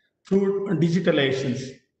realization through digitalizations.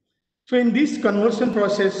 So in this conversion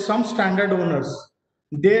process, some standard owners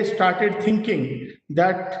they started thinking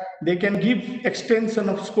that they can give extension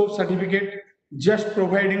of scope certificate just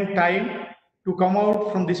providing time to come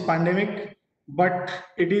out from this pandemic, but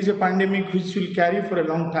it is a pandemic which will carry for a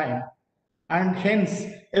long time. And hence,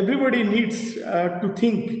 everybody needs to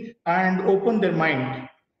think and open their mind.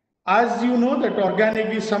 As you know, that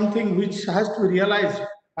organic is something which has to be realized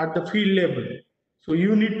at the field level. So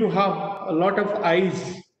you need to have a lot of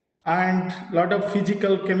eyes and a lot of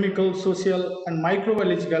physical, chemical, social, and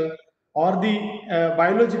microbiological or the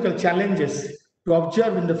biological challenges to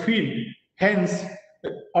observe in the field. Hence,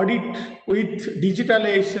 audit with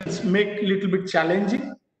digitalizations make little bit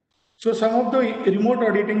challenging. So some of the remote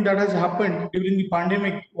auditing that has happened during the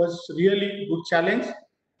pandemic was really good challenge.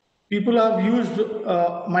 People have used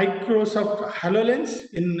Microsoft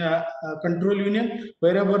HoloLens in control union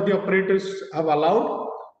wherever the operators have allowed.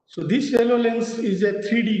 So this HoloLens is a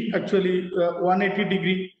 3D, actually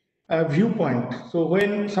 180-degree viewpoint. So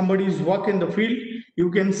when somebody is walking the field, you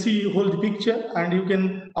can see whole the picture and you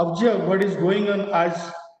can observe what is going on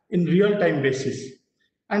as in real-time basis.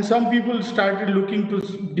 And some people started looking to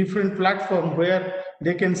different platforms where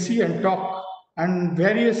they can see and talk and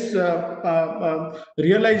various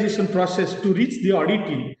realization process to reach the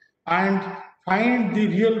auditee and find the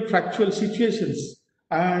real factual situations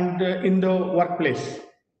and in the workplace.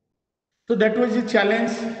 So that was a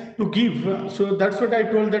challenge to give. So that's what I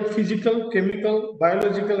told, that physical, chemical,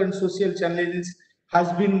 biological, and social challenges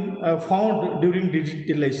has been found during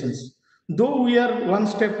digitalizations. Though we are one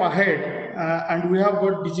step ahead and we have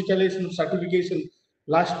got digitalization certification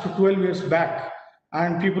last 12 years back,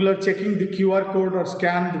 and people are checking the QR code or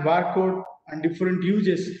scan the barcode and different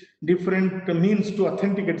uses, different means to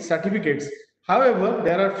authenticate certificates. However,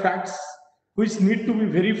 there are facts which need to be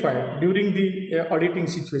verified during the auditing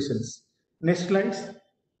situations. Next slides.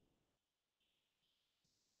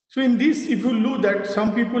 So in this, if you look that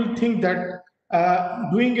some people think that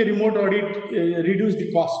doing a remote audit reduce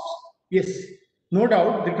the cost. Yes, no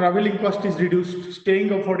doubt the traveling cost is reduced,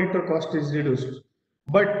 staying of auditor cost is reduced.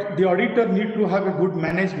 But the auditor need to have a good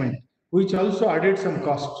management, which also added some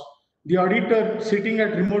cost. The auditor sitting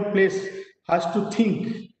at remote place has to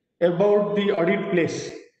think about the audit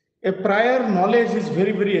place. A prior knowledge is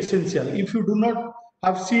very, very essential. If you do not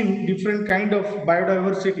have seen different kind of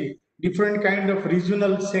biodiversity, different kind of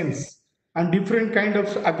regional sense, and different kind of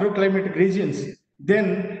agroclimatic regions,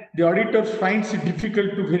 then the auditor finds it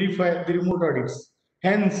difficult to verify the remote audits.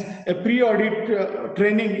 Hence, a pre-audit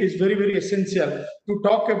training is very, very essential to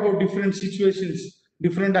talk about different situations,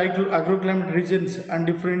 different agroclimatic regions, and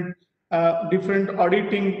different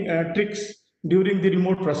auditing tricks during the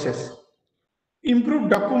remote process. Improved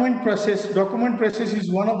document process. Document process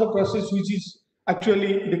is one of the process which is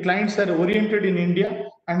actually the clients are oriented in India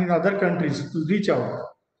and in other countries to reach out.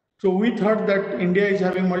 So we thought that India is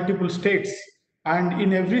having multiple states, and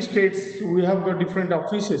in every state we have got different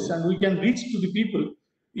offices and we can reach to the people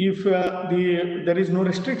if there is no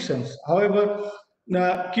restrictions. However,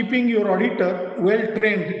 keeping your auditor well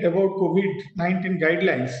trained about COVID-19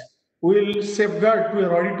 guidelines will safeguard to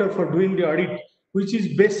your auditor for doing the audit, which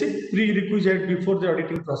is basic prerequisite before the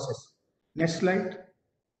auditing process. Next slide.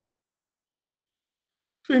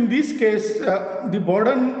 So in this case, the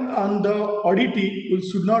burden on the auditee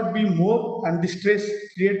should not be more, and the stress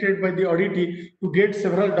created by the auditee to get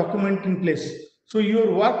several documents in place. So your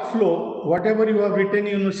workflow, whatever you have written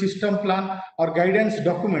in your system plan or guidance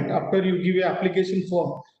document after you give an application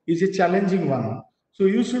form, is a challenging one. So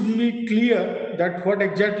you should be clear that what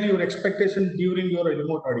exactly your expectation during your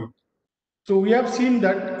remote audit. So we have seen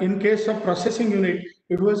that in case of processing unit,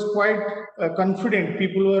 it was quite confident.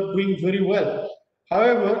 People were doing very well.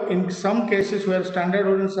 However, in some cases where standard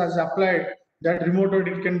ordinance has applied that remote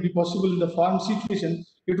audit can be possible in the farm situation,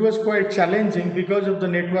 it was quite challenging because of the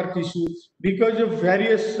network issue, because of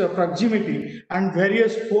various proximity and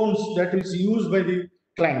various phones that is used by the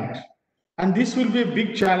client. And this will be a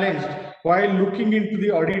big challenge while looking into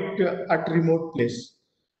the audit at remote place.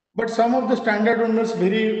 But some of the standard owners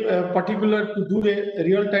very particular to do the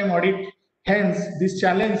real-time audit. Hence, this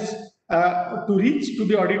challenge to reach to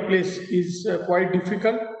the audit place is quite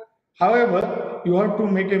difficult. However, you have to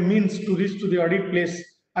make a means to reach to the audit place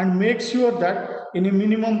and make sure that in a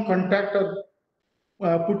minimum contact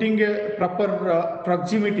or putting a proper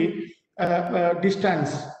proximity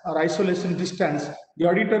distance or isolation distance, the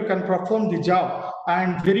auditor can perform the job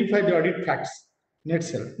and verify the audit facts.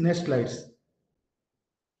 Next slides.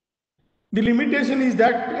 The limitation is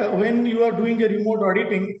that when you are doing a remote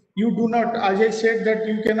auditing, you do not, as I said, that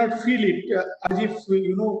you cannot feel it as if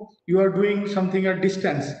you are doing something at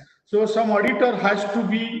distance. So some auditor has to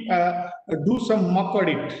be do some mock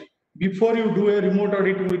audit before you do a remote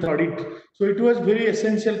auditing with audit. So it was very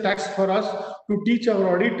essential task for us to teach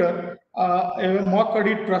our auditor a mock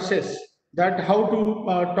audit process, that how to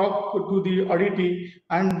talk to the auditee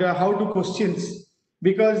and how to questions,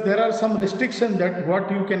 because there are some restrictions that what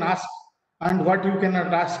you can ask and what you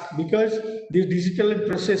cannot ask, because this digital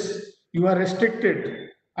process you are restricted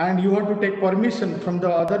and you have to take permission from the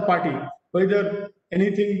other party, whether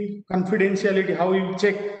anything confidentiality, how you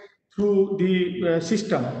check through the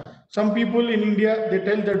system. Some people in India, they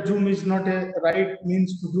tell that Zoom is not a right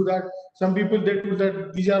means to do that. Some people, they do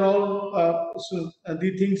that these are all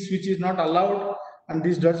the things which is not allowed, and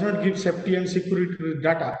this does not give safety and security to the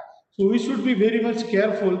data. So we should be very much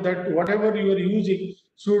careful that whatever you are using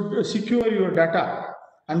should secure your data,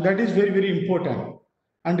 and that is very, very important.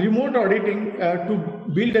 And remote auditing, to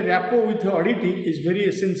build a rapport with the auditee is very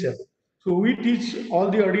essential. So we teach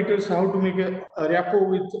all the auditors how to make a rapport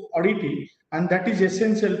with auditee, and that is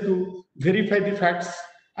essential to verify the facts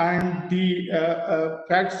and the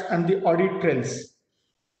audit trails.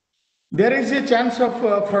 There is a chance of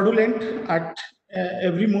fraudulent at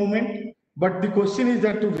every moment, but the question is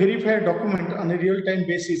that to verify a document on a real-time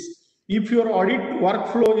basis, if your audit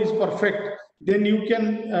workflow is perfect, then you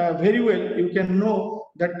can very well, you can know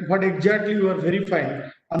that what exactly you are verifying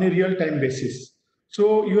on a real-time basis.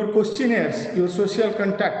 So your questionnaires, your social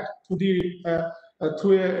contact through a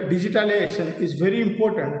digitalization is very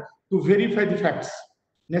important to verify the facts.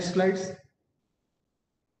 Next slides.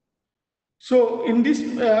 So in this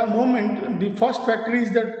moment, the first factor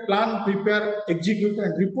is that plan, prepare, execute,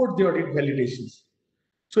 and report the audit validations.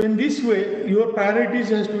 So in this way, your priorities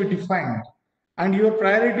has to be defined, and your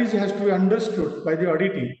priorities has to be understood by the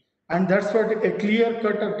auditee. And that's what a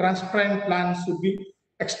clear-cut or transparent plan should be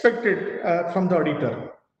expected from the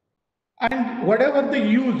auditor. And whatever the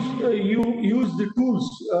you use the tools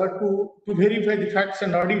to verify the facts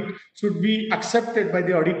and audit should be accepted by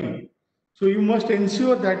the auditee. So you must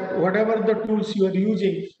ensure that whatever the tools you are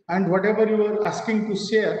using and whatever you are asking to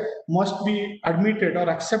share must be admitted or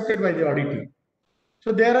accepted by the auditee.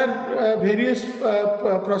 So there are various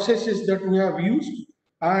processes that we have used,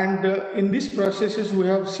 and in these processes we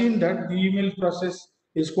have seen that the email process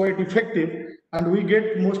is quite effective, and we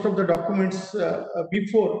get most of the documents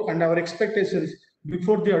before, and our expectations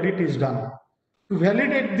before the audit is done. To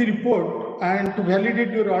validate the report and to validate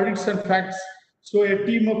your audits and facts, so a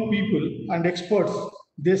team of people and experts,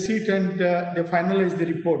 they sit and they finalize the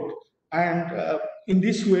report. And in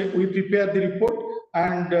this way, we prepare the report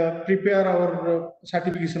and prepare our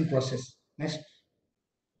certification process. Next.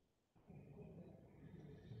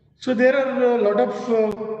 So there are a lot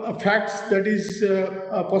of facts that is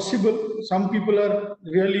possible. Some people are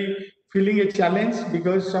really feeling a challenge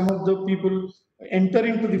because some of the people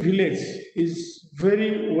entering to the village is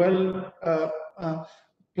very well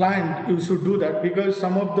planned. You should do that because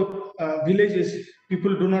some of the villages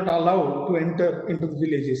people do not allow to enter into the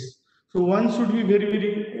villages. So one should be very,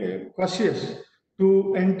 very cautious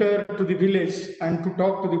to enter to the village and to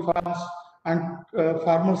talk to the farmers and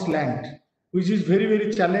farmers' land, which is very,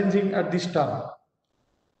 very challenging at this time.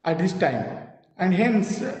 And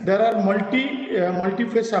hence, there are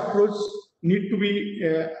multi-phase approach need to be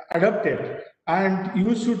adopted, and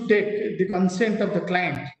you should take the consent of the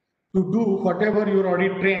client to do whatever your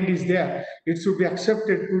audit trend is there. It should be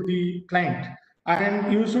accepted to the client,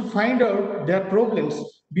 and you should find out their problems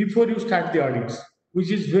before you start the audits, which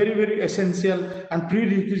is very, very essential and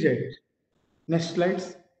prerequisite. Next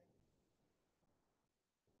slides.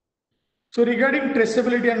 So regarding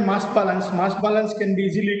traceability and mass balance can be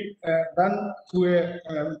easily done through a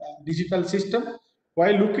digital system.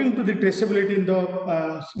 While looking to the traceability in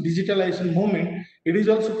the digitalization moment, it is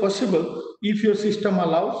also possible if your system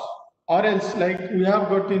allows, or else like we have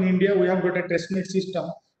got in India, we have got a TraceNet system.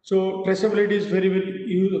 So traceability is very,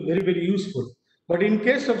 very useful. But in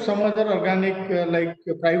case of some other organic like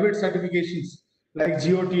private certifications like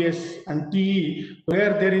GOTS and TE,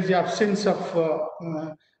 where there is the absence of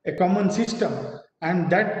a common system, and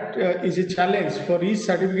that is a challenge for each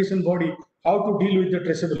certification body how to deal with the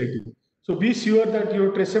traceability. So be sure that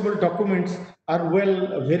your traceable documents are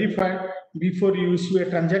well verified before you issue a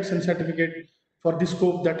transaction certificate for the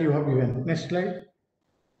scope that you have given. Next slide.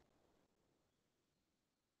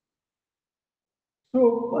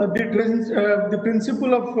 So the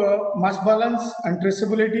principle of mass balance and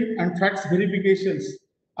traceability and facts verifications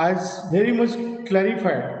is very much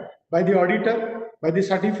clarified by the auditor, by the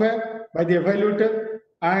certifier, by the evaluator,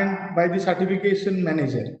 and by the certification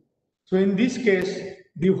manager. So in this case,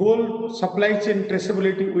 the whole supply chain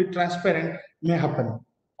traceability with transparent may happen,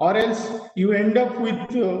 or else you end up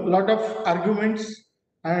with a lot of arguments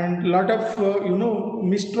and a lot of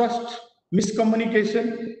mistrust,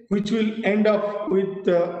 miscommunication, which will end up with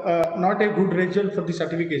not a good result for the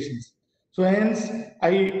certifications. So hence,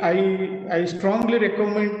 I strongly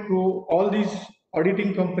recommend to all these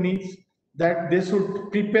auditing companies that they should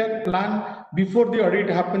prepare, plan before the audit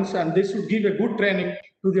happens, and they should give a good training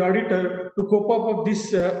to the auditor to cope up with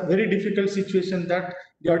this very difficult situation that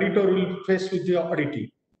the auditor will face with the auditing.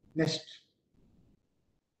 Next.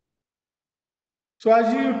 So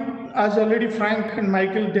as already Frank and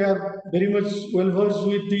Michael, they are very much well versed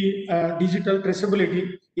with the digital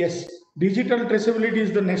traceability. Yes, digital traceability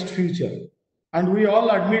is the next future, and we all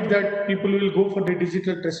admit that people will go for the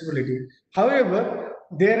digital traceability. However,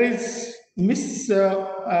 there is a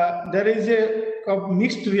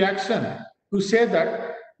mixed reaction to say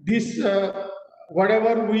that this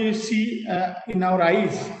whatever we see in our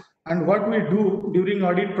eyes and what we do during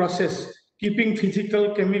audit process, keeping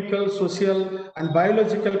physical, chemical, social, and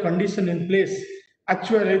biological condition in place,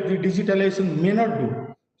 actually the digitalization may not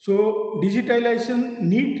do. So digitalization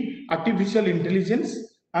need artificial intelligence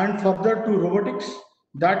and further to robotics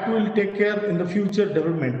that will take care in the future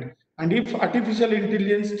development. And if artificial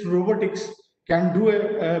intelligence through robotics can do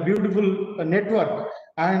a beautiful network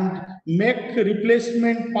and make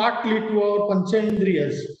replacement partly to our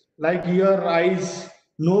panchendriyas like ear, eyes,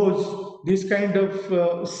 nose, this kind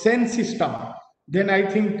of sense system, then I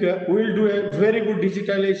think we'll do a very good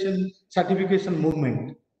digitalization certification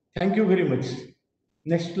movement. Thank you very much.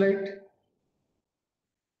 Next slide.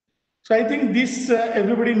 So I think this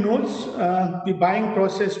everybody knows the buying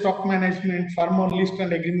process, stock management, farmer list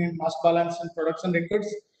and agreement, mass balance and production records.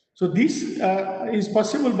 So this is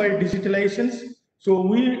possible by digitalizations. So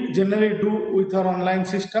we generally do with our online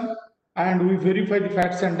system and we verify the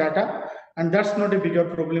facts and data, and that's not a bigger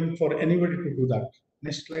problem for anybody to do that.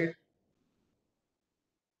 Next slide.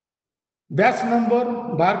 Batch number,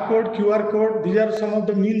 barcode, QR code, these are some of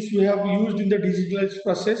the means we have used in the digitalized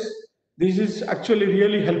process. This is actually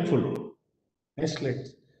really helpful. Next slide.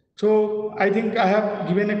 So I think I have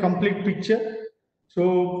given a complete picture.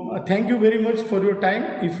 So thank you very much for your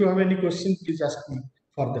time. If you have any questions, please ask me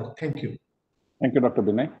further. Thank you. Thank you, Dr.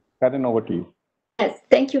 Binay. Karen, over to you. Yes,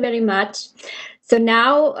 thank you very much. So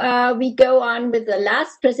now we go on with the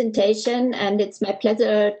last presentation, and it's my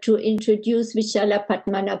pleasure to introduce Vishala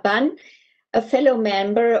Padmanabhan, a fellow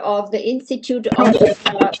member of the Institute of...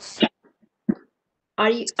 Are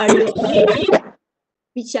you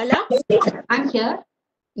Vishala? I'm here.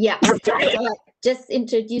 Yeah, so just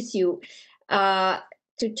introduce you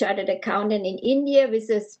to Chartered Accountant in India with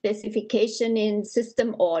a specification in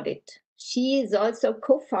system audit. She is also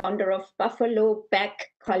co-founder of Buffalo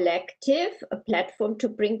Back Collective, a platform to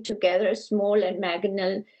bring together small and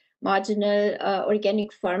marginal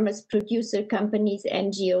organic farmers, producer companies,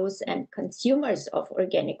 NGOs, and consumers of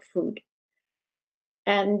organic food.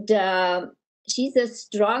 And she's a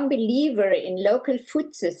strong believer in local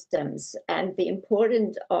food systems and the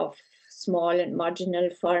importance of small and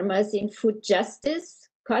marginal farmers in food justice,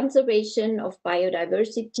 conservation of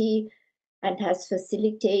biodiversity, and has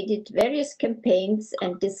facilitated various campaigns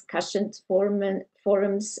and discussions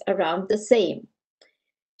forums around the same.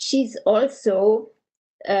 She's also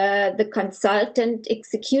the consultant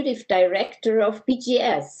executive director of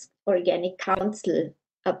PGS Organic Council,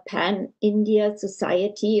 a pan-India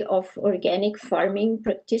society of organic farming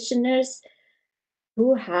practitioners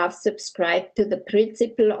who have subscribed to the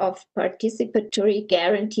principle of participatory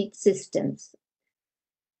guaranteed systems.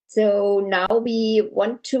 So now we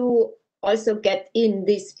want to also get in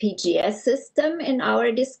this PGS system in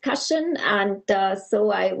our discussion, and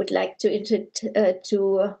so I would like to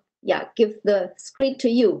give the screen to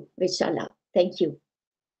you, Vishala. Thank you.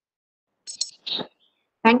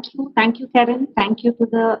 Thank you, Karen. Thank you to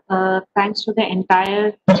the thanks to the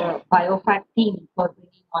entire BioFact team for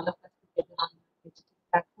bringing all of us together on the digital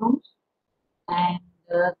platform, and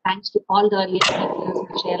thanks to all the earlier speakers,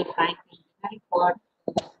 Michel, Frank, and Binay, for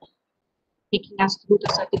taking us through the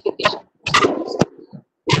certification process.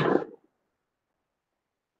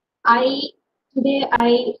 Today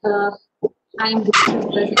I'm doing this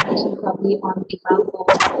presentation probably on behalf of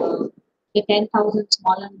the 10,000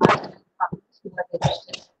 small and marginal farmers who are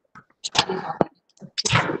registered.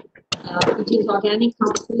 PGS Organic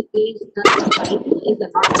Council is a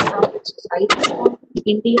not-for-profit society of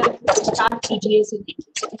India to start PGS in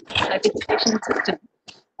India. Certification system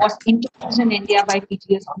was introduced in India by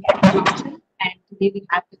PGS Organic Council, and today we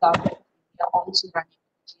have the government of India also running the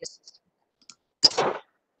PGS system.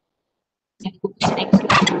 Can you go to the next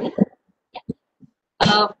slide?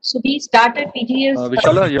 Yeah. So we started PGS.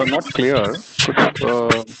 Vishala, you're not clear. Could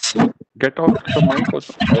you get off the mic or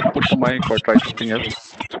put the mic or try something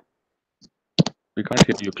else? We can't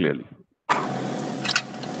hear you clearly.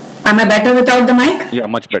 Am I better without the mic? Yeah,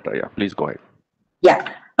 much better. Yeah, please go ahead. Yeah.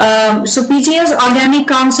 So PGS Organic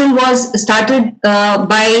Council was started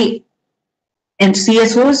by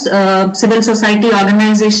CSOs, civil society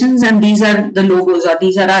organizations, and these are the logos, or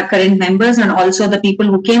these are our current members and also the people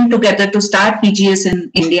who came together to start PGS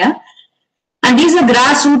in India. And these are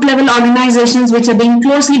grassroots level organizations which have been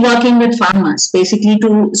closely working with farmers, basically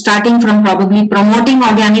starting from probably promoting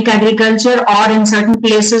organic agriculture, or in certain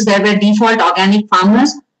places there were default organic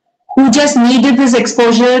farmers who just needed this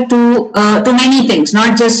exposure to many things.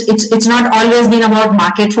 Not just, it's not always been about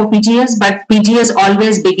market for PGS, but PGS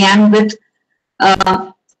always began with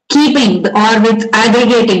keeping or with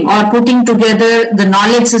aggregating or putting together the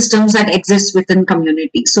knowledge systems that exist within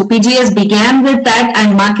communities. So PGS began with that,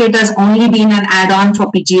 and market has only been an add-on for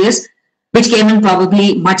PGS, which came in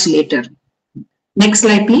probably much later. Next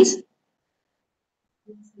slide, please.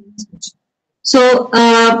 So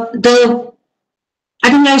I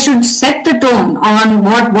think I should set the tone on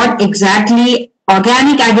what exactly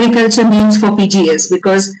organic agriculture means for PGS,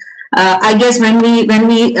 because I guess when we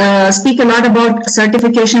speak a lot about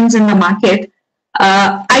certifications in the market,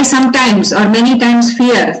 I sometimes or many times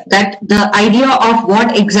fear that the idea of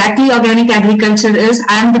what exactly organic agriculture is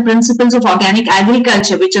and the principles of organic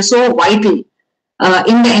agriculture, which are so vital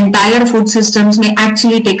in the entire food systems, may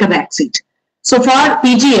actually take a backseat. So for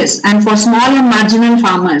PGS and for small and marginal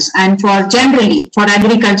farmers and for generally for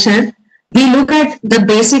agriculture, we look at the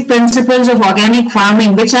basic principles of organic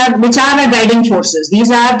farming, which are the guiding forces.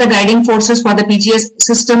 These are the guiding forces for the PGS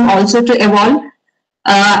system also to evolve.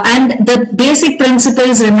 And the basic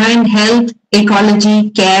principles remain health,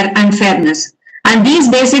 ecology, care, and fairness. And these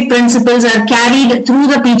basic principles are carried through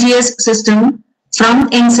the PGS system from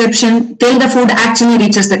inception till the food actually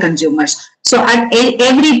reaches the consumers. So at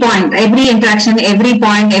every point, every interaction, every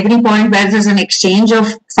point where there's an exchange of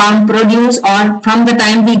farm produce, or from the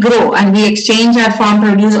time we grow and we exchange our farm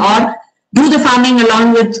produce or do the farming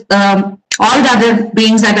along with all the other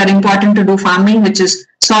beings that are important to do farming, which is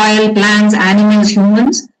soil, plants, animals,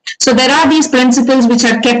 humans. So there are these principles which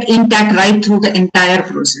are kept intact right through the entire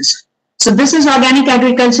process. So this is organic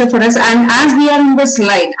agriculture for us. And as we are in the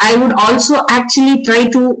slide, I would also actually try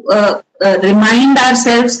to remind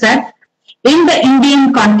ourselves that in the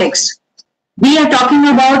Indian context, we are talking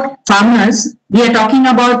about farmers, we are talking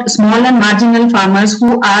about small and marginal farmers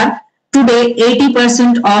who are today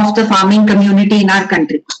 80% of the farming community in our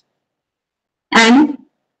country. And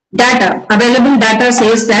available data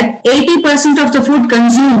says that 80% of the food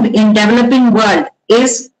consumed in developing world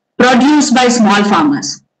is produced by small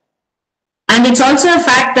farmers. And it's also a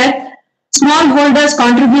fact that smallholders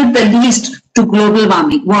contribute the least to global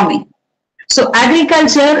warming. So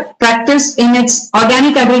agriculture practice in its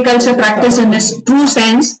organic agriculture practice in its true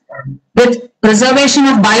sense, with preservation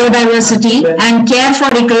of biodiversity and care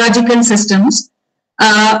for ecological systems,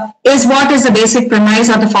 is what is the basic premise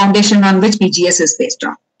or the foundation on which PGS is based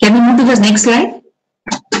on. Can we move to the next slide?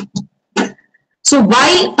 So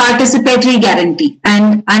why participatory guarantee,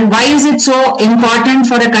 and why is it so important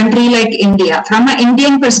for a country like India from an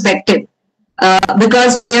Indian perspective?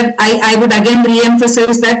 Because I would again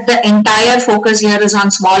re-emphasize that the entire focus here is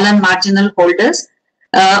on small and marginal holders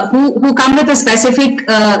who come with a specific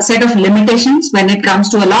set of limitations when it comes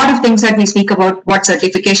to a lot of things that we speak about what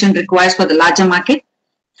certification requires for the larger market.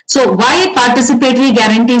 So why participatory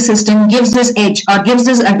guarantee system gives this edge or gives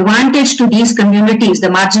this advantage to these communities, the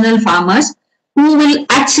marginal farmers, who will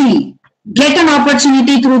actually get an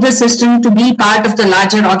opportunity through the system to be part of the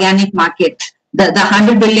larger organic market, the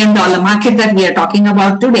 $100 billion market that we are talking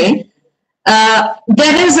about today.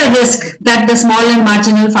 There is a risk that the small and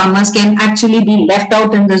marginal farmers can actually be left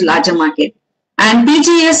out in this larger market. And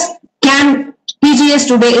PGS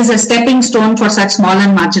today is a stepping stone for such small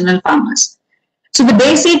and marginal farmers. So the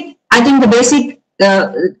basic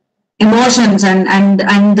emotions and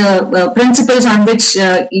the principles on which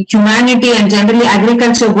humanity and generally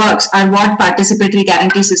agriculture works are what participatory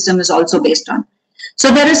guarantee system is also based on.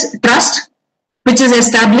 So there is trust, which is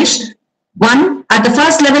established, one, at the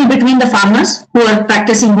first level between the farmers who are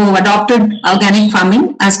practicing, who have adopted organic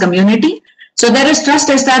farming as community. So there is trust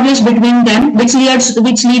established between them, which leads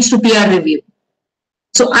to peer review.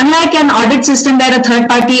 So unlike an audit system where a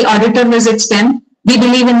third-party auditor visits them, we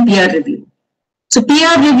believe in peer review. So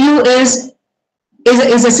peer review is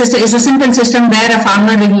a simple system where a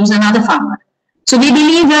farmer reviews another farmer. So we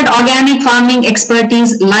believe that organic farming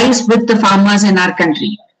expertise lies with the farmers in our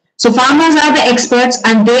country. So farmers are the experts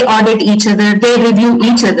and they audit each other, they review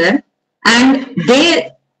each other, and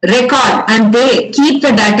they record and they keep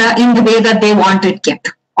the data in the way that they want it kept,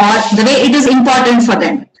 or the way it is important for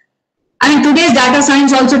them. I mean, today's data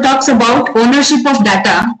science also talks about ownership of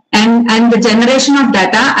data and the generation of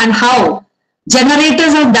data, and how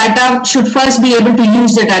generators of data should first be able to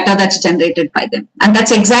use the data that's generated by them. And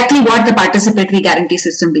that's exactly what the participatory guarantee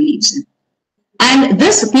system believes in. And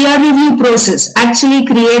this peer review process actually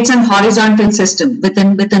creates an horizontal system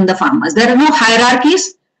within the farmers. There are no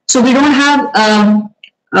hierarchies, so we don't have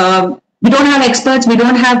experts, we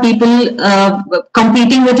don't have people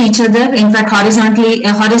competing with each other. In fact,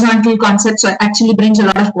 horizontal concepts actually brings a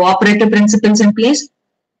lot of cooperative principles in place.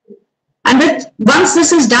 And once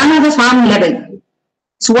this is done at the farm level,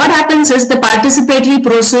 so what happens is the participatory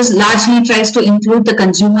process largely tries to include the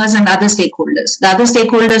consumers and other stakeholders. The other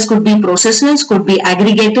stakeholders could be processors, could be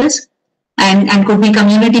aggregators, and could be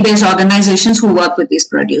community-based organizations who work with these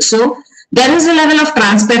produce. So there is a level of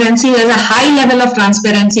transparency, there's a high level of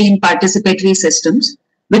transparency in participatory systems,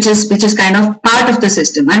 which is kind of part of the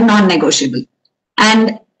system and non-negotiable.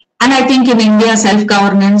 And I think in India,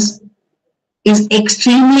 self-governance is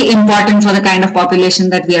extremely important for the kind of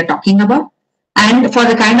population that we are talking about, and for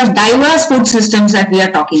the kind of diverse food systems that we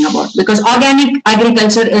are talking about, because organic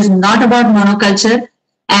agriculture is not about monoculture,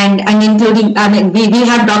 and including, I mean, we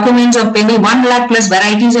have documents of maybe 1 lakh plus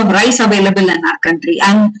varieties of rice available in our country.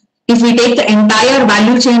 And if we take the entire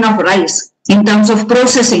value chain of rice in terms of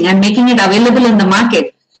processing and making it available in the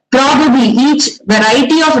market, probably each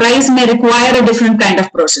variety of rice may require a different kind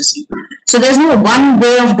of processing. So there's no one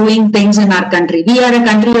way of doing things in our country. We are a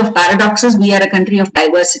country of paradoxes. We are a country of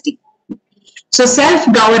diversity. So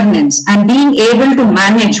self-governance and being able to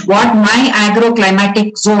manage what my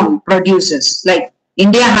agroclimatic zone produces, like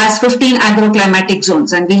India has 15 agroclimatic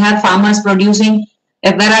zones, and we have farmers producing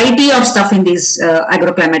a variety of stuff in these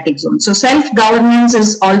agroclimatic zones. So self-governance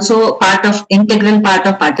is also integral part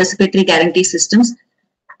of participatory guarantee systems.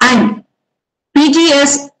 And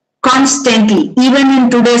PGS constantly, even in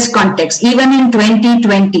today's context, even in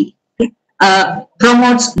 2020,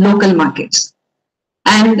 promotes local markets.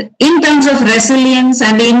 And in terms of resilience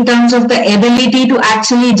and in terms of the ability to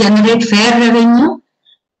actually generate fair revenue,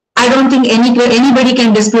 I don't think anybody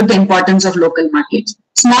can dispute the importance of local markets.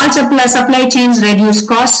 Small supply chains reduce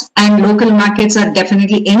costs, and local markets are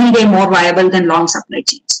definitely any day more viable than long supply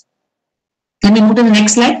chains. Can we move to the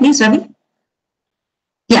next slide, please, Ravi?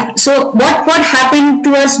 Yeah, so what happened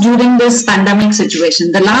to us during this pandemic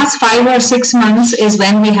situation? The last 5 or 6 months is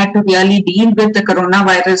when we had to really deal with the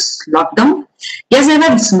coronavirus lockdown. Yes, there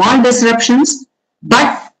were small disruptions,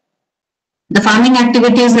 but the farming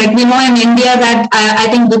activities, like we know in India that I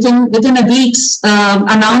think within a week's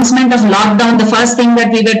announcement of lockdown, the first thing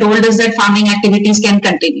that we were told is that farming activities can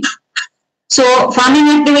continue. So farming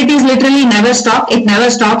activities literally never stop. It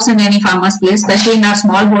never stops in any farmer's place, especially in our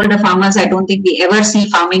smallholder farmers. I don't think we ever see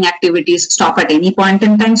farming activities stop at any point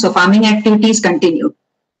in time. So farming activities continue.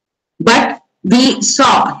 But we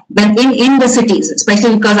saw when in the cities,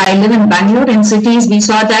 especially because I live in Bangalore, in cities, we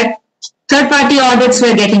saw that third-party audits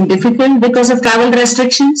were getting difficult because of travel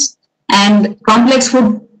restrictions, and complex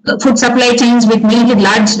food supply chains with needed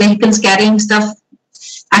large vehicles carrying stuff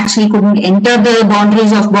actually couldn't enter the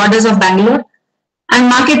borders of Bangalore, and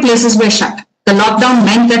marketplaces were shut. The lockdown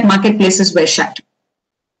meant that marketplaces were shut.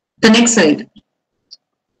 The next slide.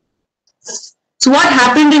 So what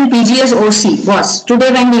happened in PGS OC was,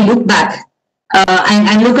 today when we look back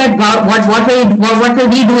and look at what were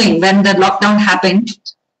we doing when the lockdown happened,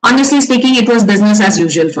 honestly speaking, it was business as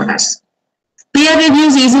usual for us. Peer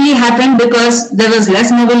reviews easily happened because there was less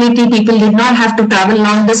mobility. People did not have to travel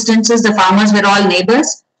long distances. The farmers were all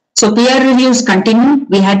neighbors. So peer reviews continued.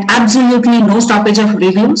 We had absolutely no stoppage of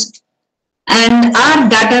reviews. And our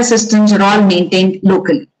data systems are all maintained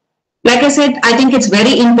locally. Like I said, I think it's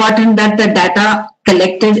very important that the data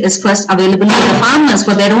collected is first available to the farmers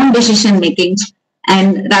for their own decision makings,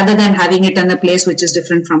 and rather than having it in a place which is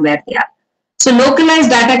different from where they are. So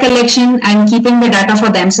localized data collection and keeping the data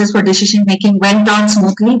for themselves for decision making went on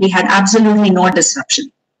smoothly. We had absolutely no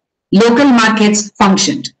disruption. Local markets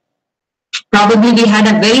functioned. Probably we had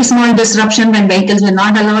a very small disruption when vehicles were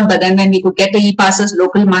not allowed, but then when we could get the e-passes,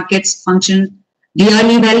 local markets functioned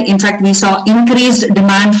really well. In fact, we saw increased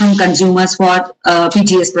demand from consumers for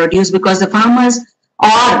PGS produce because the farmers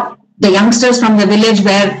or the youngsters from the village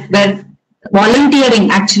were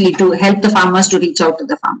volunteering actually to help the farmers to reach out to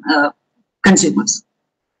the consumers.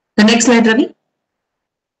 The next slide, Ravi.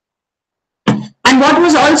 And what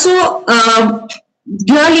was also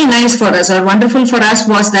really nice for us or wonderful for us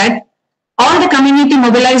was that all the community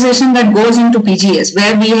mobilization that goes into PGS,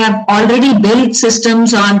 where we have already built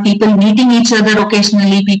systems on people meeting each other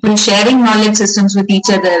occasionally, people sharing knowledge systems with each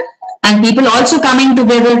other, and people also coming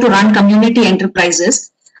together to run community enterprises.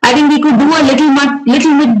 I think we could do a little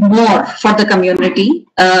bit more for the community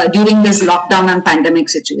during this lockdown and pandemic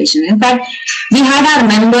situation. In fact, we had our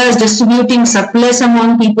members distributing surplus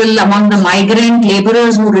among people, among the migrant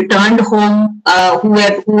laborers who returned home,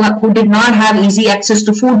 who did not have easy access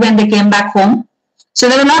to food when they came back home. So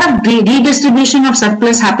there was a lot of redistribution of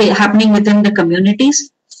surplus happening within the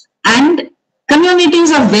communities. And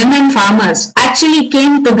communities of women farmers actually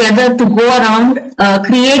came together to go around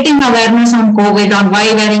creating awareness on COVID, on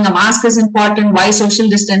why wearing a mask is important, why social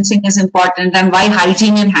distancing is important, and why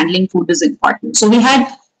hygiene in handling food is important. So we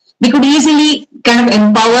could easily kind of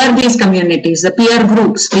empower these communities, the peer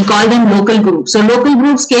groups, we call them local groups. So local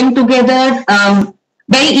groups came together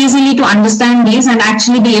very easily to understand these and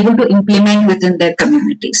actually be able to implement within their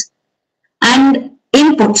communities. And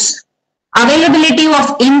inputs. Availability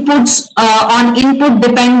of inputs on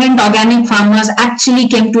input-dependent organic farmers actually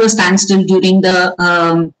came to a standstill during the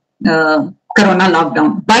corona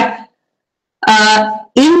lockdown. But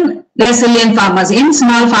in resilient farmers, in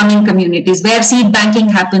small farming communities where seed banking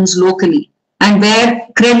happens locally and where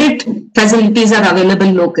credit facilities are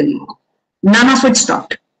available locally, none of it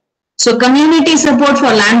stopped. So community support for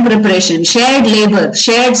land preparation, shared labor,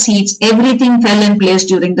 shared seeds, everything fell in place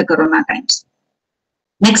during the corona times.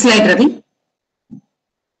 Next slide, Ravi.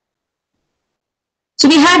 So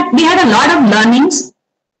we had a lot of learnings,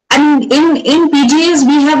 and in PGS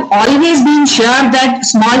we have always been sure that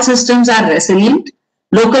small systems are resilient,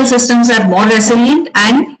 local systems are more resilient,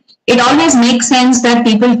 and it always makes sense that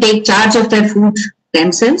people take charge of their food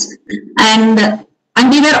themselves. And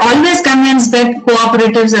we were always convinced that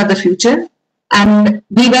cooperatives are the future, and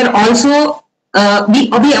we were also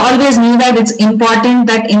we always knew that it's important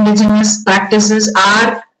that indigenous practices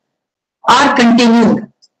are continued,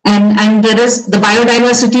 and there is the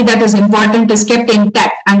biodiversity that is important is kept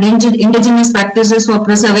intact, and indigenous practices for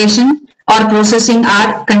preservation or processing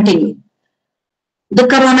are continued. The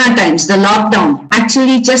corona times, the lockdown,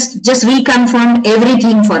 actually just reconfirmed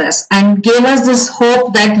everything for us and gave us this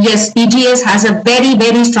hope that yes, PGS has a very,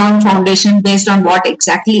 very strong foundation based on what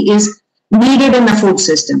exactly is needed in the food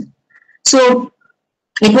system. So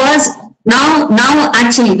it was now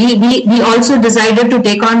actually we also decided to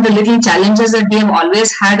take on the little challenges that we have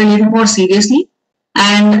always had a little more seriously,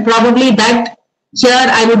 and probably that here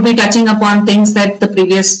I would be touching upon things that the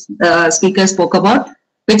previous speaker spoke about,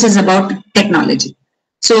 which is about technology.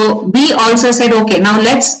 So we also said, okay, now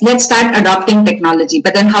let's start adopting technology,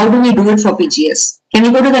 but then how do we do it for PGS? Can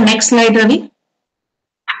you go to the next slide, Ravi?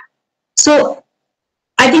 So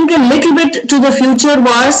I think a little bit to the future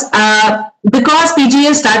was because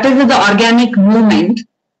PGS started with the organic movement,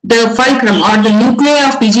 the fulcrum or the nuclei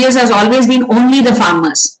of PGS has always been only the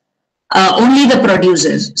farmers, only the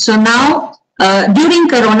producers. So now during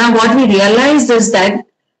Corona, what we realized is that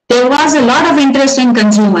there was a lot of interest in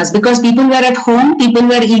consumers because people were at home, people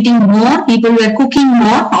were eating more, people were cooking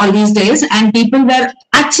more all these days, and people were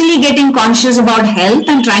actually getting conscious about health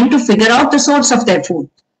and trying to figure out the source of their food.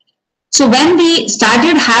 So when we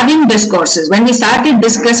started having discourses, when we started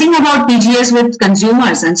discussing about PGS with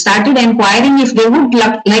consumers and started inquiring if they would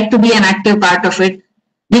like to be an active part of it,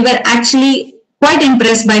 we were actually quite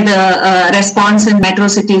impressed by the response in metro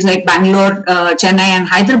cities like Bangalore, Chennai and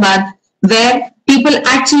Hyderabad, where people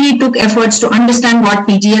actually took efforts to understand what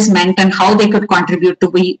PGS meant and how they could contribute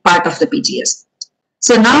to be part of the PGS.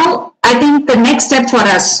 So now I think the next step for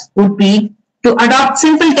us would be to adopt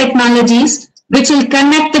simple technologies which will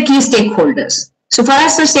connect the key stakeholders. So for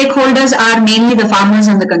us, the stakeholders are mainly the farmers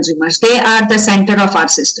and the consumers. They are the center of our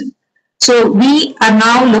system. So we are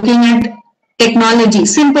now looking at technology,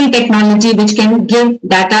 simple technology, which can give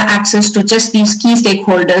data access to just these key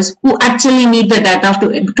stakeholders who actually need the data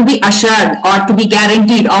to be assured or to be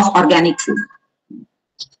guaranteed of organic food.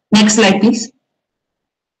 Next slide, please.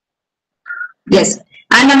 Yes.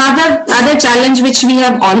 And another challenge which we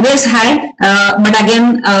have always had, but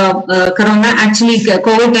again,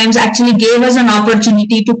 COVID times actually gave us an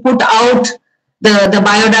opportunity to put out the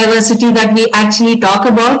biodiversity that we actually talk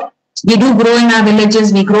about. We do grow in our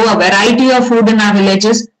villages, we grow a variety of food in our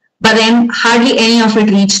villages, but then hardly any of it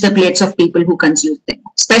reach the plates of people who consume them,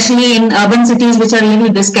 especially in urban cities which are a little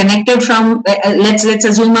disconnected from, let's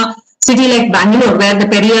assume a city like Bangalore, where the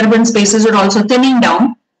peri-urban spaces are also thinning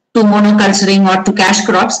down to monoculturing or to cash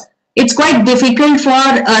crops. It's quite difficult for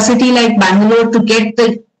a city like Bangalore to get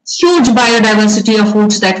the huge biodiversity of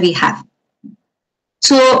foods that we have.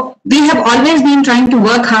 So we have always been trying to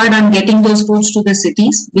work hard on getting those foods to the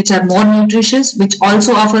cities, which are more nutritious, which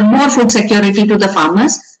also offer more food security to the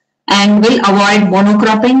farmers and will avoid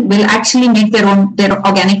monocropping, will actually make their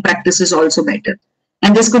organic practices also better.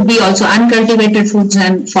 And this could be also uncultivated foods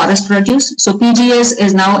and forest produce. So PGS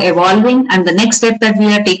is now evolving, and the next step that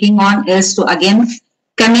we are taking on is to again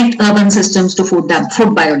connect urban systems to food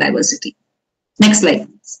biodiversity. Next slide.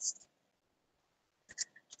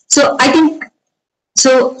 So I think,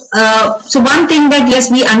 so one thing that yes,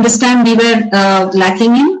 we understand we were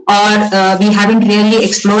lacking in, or we haven't really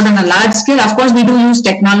explored on a large scale. Of course, we do use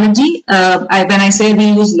technology. When I say we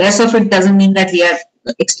use less of it, doesn't mean that we are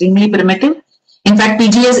extremely primitive. In fact,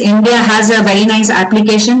 PGS India has a very nice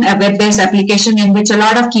application, a web-based application in which a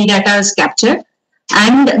lot of key data is captured,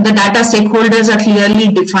 and the data stakeholders are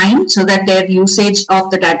clearly defined so that their usage of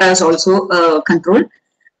the data is also controlled.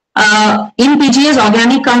 In PGS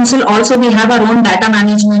Organic Council also we have our own data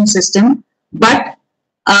management system, but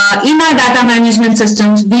in our data management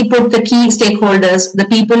systems we put the key stakeholders, the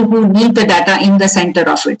people who need the data, in the center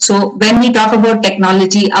of it. So when we talk about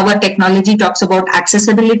technology, our technology talks about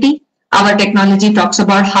accessibility, our technology talks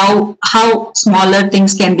about how smaller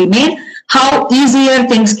things can be made, how easier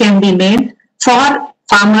things can be made for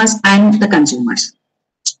farmers and the consumers.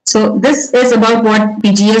 So this is about what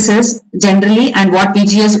PGS is generally and what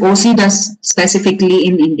PGS OC does specifically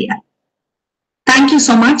in India. Thank you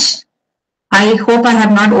so much. I hope I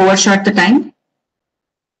have not overshot the time.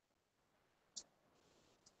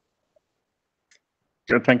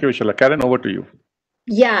 Thank you, Vishala. Karen, over to you.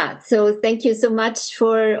 Yeah, so thank you so much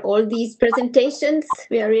for all these presentations.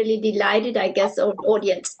 We are really delighted, I guess, our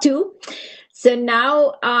audience too. So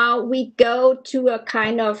now we go to a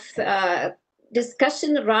kind of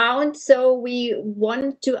discussion round. So we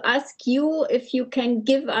want to ask you if you can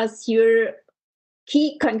give us your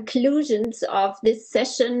key conclusions of this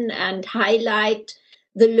session and highlight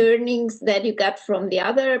the learnings that you got from the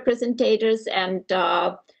other presentators. And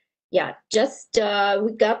yeah, just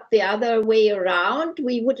we got the other way around.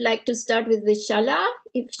 We would like to start with Vishala,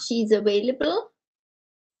 if she's available.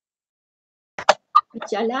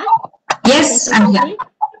 Vishala? Yes, I'm here.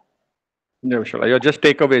 Yeah, Vishala, your just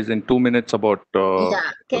takeaways in 2 minutes about... yeah,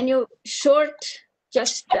 can you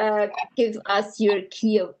just give us your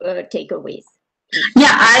key takeaways?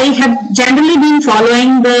 Yeah, I have generally been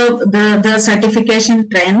following the certification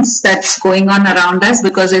trends that's going on around us,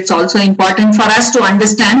 because it's also important for us to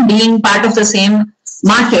understand, being part of the same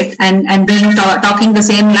market and being talking the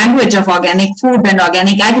same language of organic food and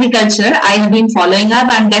organic agriculture. I have been following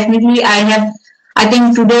up, and definitely I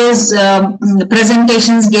think today's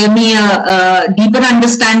presentations gave me a deeper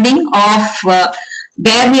understanding of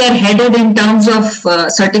where we are headed in terms of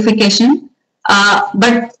certification.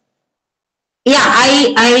 But yeah,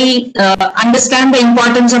 I understand the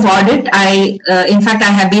importance of audit. In fact,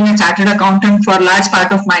 I have been a chartered accountant for a large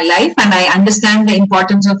part of my life, and I understand the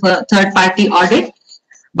importance of a third-party audit.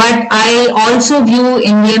 But I also view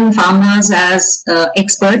Indian farmers as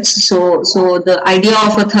experts. So the idea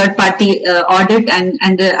of a third-party audit, and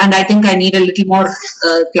I think I need a little more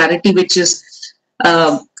clarity, which is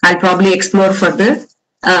I'll probably explore further.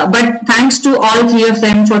 But thanks to all three of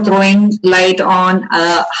them for throwing light on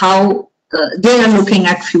how they are looking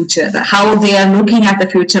at future, how they are looking at the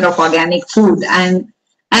future of organic food, and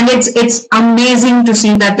it's amazing to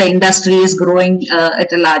see that the industry is growing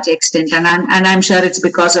at a large extent, and I'm sure it's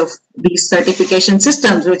because of these certification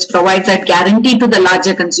systems which provide that guarantee to the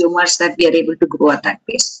larger consumers that we are able to grow at that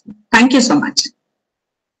pace. Thank you so much.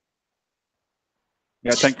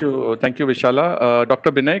 Yeah, thank you, Vishala.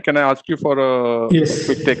 Dr. Binay, can I ask you for a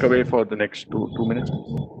quick takeaway for the next two minutes?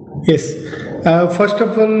 Yes. First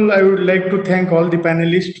of all, I would like to thank all the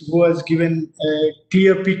panelists who has given a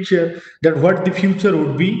clear picture that what the future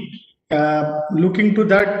would be. Looking to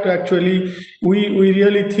that, actually, we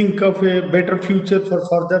really think of a better future for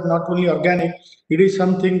further, not only organic. It is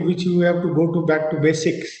something which we have to go back to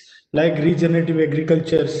basics, like regenerative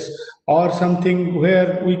agricultures, or something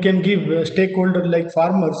where we can give stakeholders like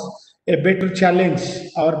farmers a better challenge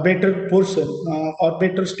or better portion or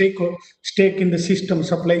better stake in the system,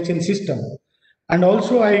 supply chain system. And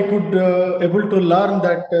also I could able to learn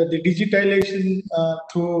that the digitalization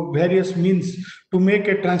through various means to make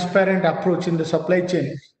a transparent approach in the supply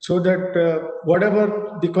chain, so that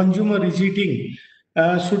whatever the consumer is eating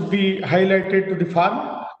should be highlighted to the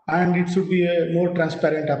farm, and it should be a more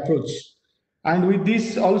transparent approach. And with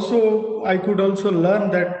this also, I could also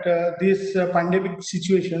learn that this pandemic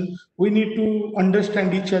situation, we need to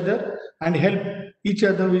understand each other and help each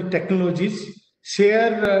other with technologies,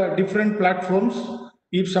 share different platforms.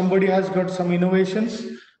 If somebody has got some innovations,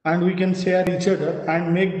 and we can share each other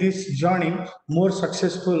and make this journey more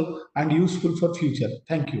successful and useful for future.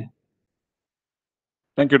 Thank you.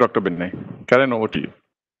 Thank you, Dr. Binay. Karen, over to you.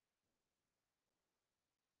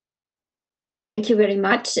 Thank you very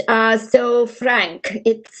much. So, Frank,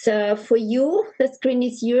 it's for you. The screen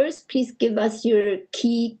is yours. Please give us your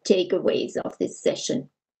key takeaways of this session.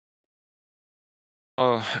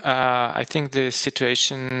 I think the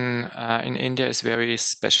situation in India is very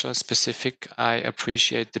special, specific. I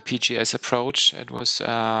appreciate the PGS approach. It was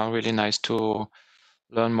really nice to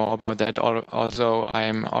learn more about that, although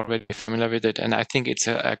I'm already familiar with it. And I think it's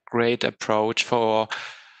a great approach for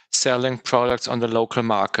selling products on the local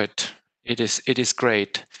market. It is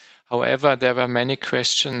great. However, there were many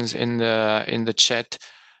questions in the chat.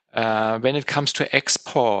 When it comes to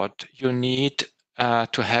export, you need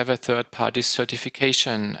to have a third-party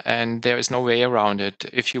certification, and there is no way around it.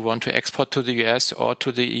 If you want to export to the US or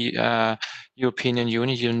to the European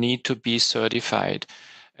Union, you need to be certified.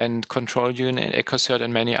 And Control Union, Ecocert,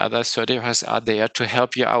 and many other certifiers are there to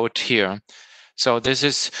help you out here. So this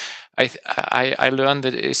is, I learned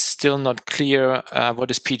that it's still not clear what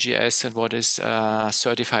is PGS and what is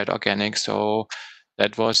certified organic. So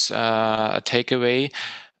that was a takeaway.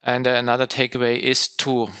 And another takeaway is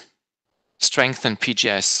to strengthen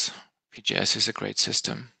PGS. PGS is a great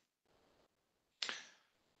system.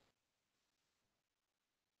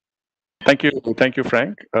 Thank you,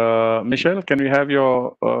 Frank. Michel, can we have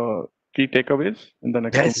your key takeaways in the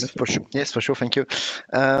next 2 minutes? For sure. Yes, for sure. Thank you.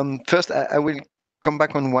 First, I will come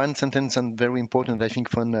back on one sentence, and very important, I think,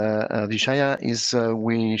 from Vishala, is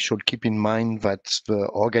we should keep in mind that the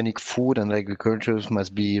organic food and agriculture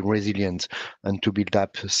must be resilient and to build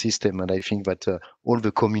up a system. And I think that all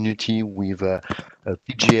the community with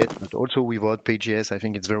PGS, but also without PGS, I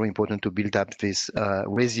think it's very important to build up this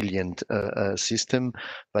resilient system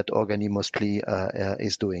that organic mostly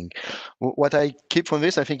is doing. What I keep from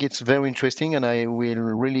this, I think it's very interesting, and I will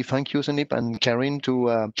really thank you, Sandeep and Karin,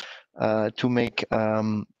 to make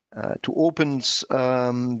to open this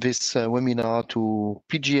webinar to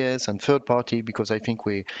PGS and third party, because I think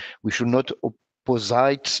we should not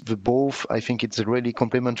opposite the both. I think it's really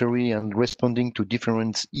complementary and responding to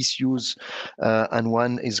different issues, and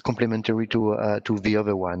one is complementary to the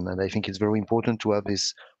other one. And I think it's very important to have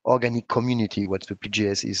this organic community, what the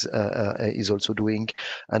PGS is also doing,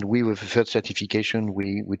 and we with the third certification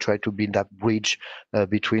we try to build that bridge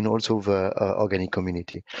between also the organic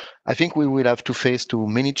community. I think we will have to face too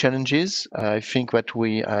many challenges. I think that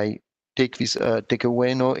I take this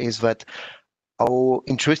takeaway now is that how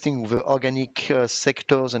interesting the organic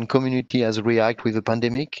sectors and community has reacted with the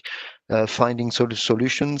pandemic, finding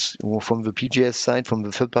solutions from the PGS side, from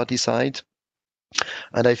the third party side,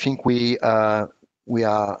 and I think we are,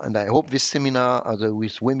 and I hope this seminar,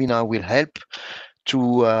 this webinar will help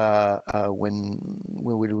to when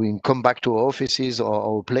we will come back to our offices or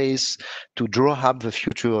our place to draw up the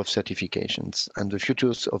future of certifications. And the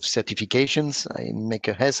futures of certifications, I make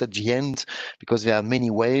a S at the end because there are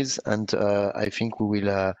many ways, and I think we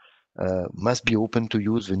will must be open to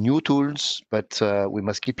use the new tools, but we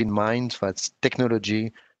must keep in mind that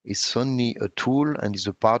technology is only a tool and is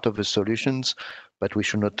a part of the solutions, but we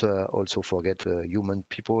should not also forget human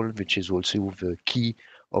people, which is also the key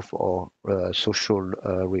of our social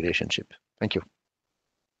relationship. Thank you.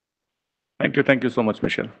 Thank you so much,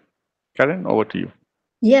 Michel. Karen, over to you.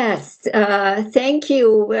 Yes, thank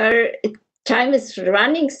you. Time is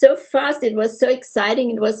running so fast. It was so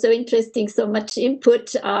exciting. It was so interesting. So much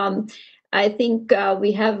input. I think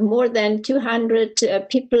we have more than 200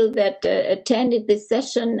 people that attended this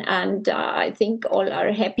session, and I think all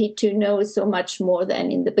are happy to know so much more than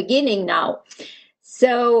in the beginning now.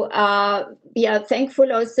 So we are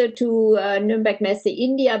thankful also to Nürnberg Messe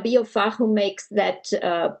India Biofach, who makes that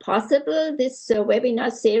possible, this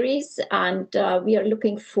webinar series, and we are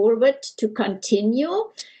looking forward to continue.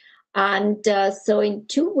 And so in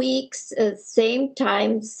 2 weeks, same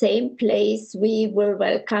time, same place, we will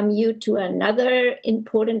welcome you to another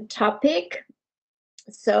important topic.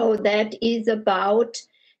 So that is about,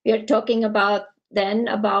 we are talking about then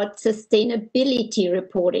about sustainability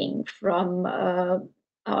reporting from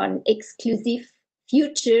an exclusive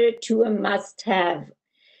future to a must-have.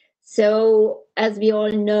 So as we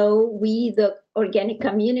all know, we, the organic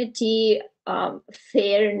community,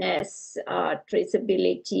 fairness,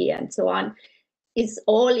 traceability, and so on, is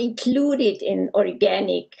all included in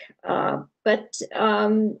organic. But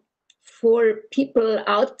for people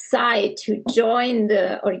outside who join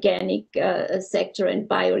the organic sector and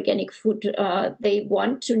buy organic food, they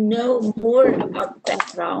want to know more about the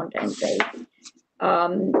background, and they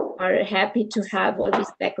are happy to have all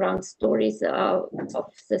these background stories of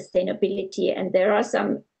sustainability. And there are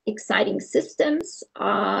some exciting systems,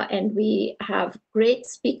 and we have great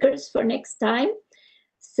speakers for next time.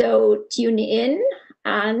 So tune in,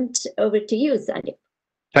 and over to you, Sandeep.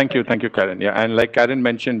 Thank you, Karen. Yeah, and like Karen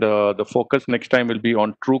mentioned, the focus next time will be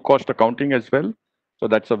on true cost accounting as well. So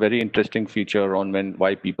that's a very interesting feature on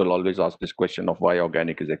why people always ask this question of why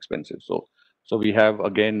organic is expensive. So we have,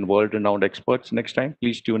 again, world-renowned experts next time.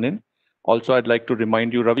 Please tune in. Also, I'd like to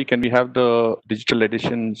remind you, Ravi, can we have the digital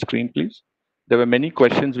edition screen, please? There were many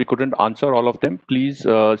questions. We couldn't answer all of them. Please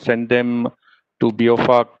send them to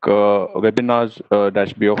BioFark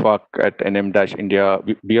webinars-BioFark at nm-india,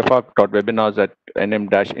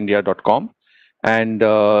 biofark.webinars@nm-india.com. And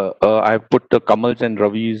I've put the Kamal's and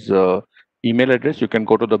Ravi's email address. You can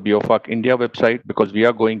go to the BioFark India website because we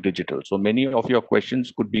are going digital. So many of your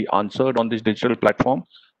questions could be answered on this digital platform.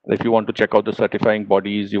 If you want to check out the certifying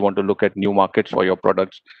bodies, you want to look at new markets for your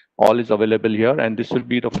products, all is available here. And this will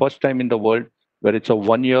be the first time in the world where it's a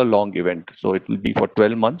 1-year long event. So it will be for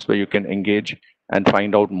 12 months where you can engage and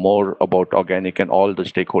find out more about organic and all the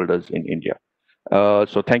stakeholders in India.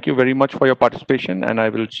 So thank you very much for your participation, and I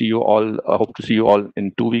will see you all, hope to see you all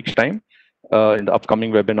in 2 weeks' time in the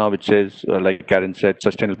upcoming webinar, which says, like Karen said,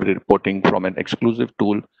 sustainability reporting from an exclusive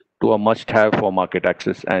tool to a must-have for market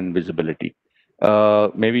access and visibility.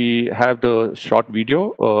 May we have the short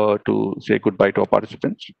video to say goodbye to our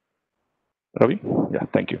participants? Ravi? Yeah,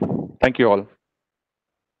 thank you. Thank you all.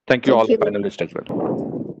 Thank you all, panelists as well.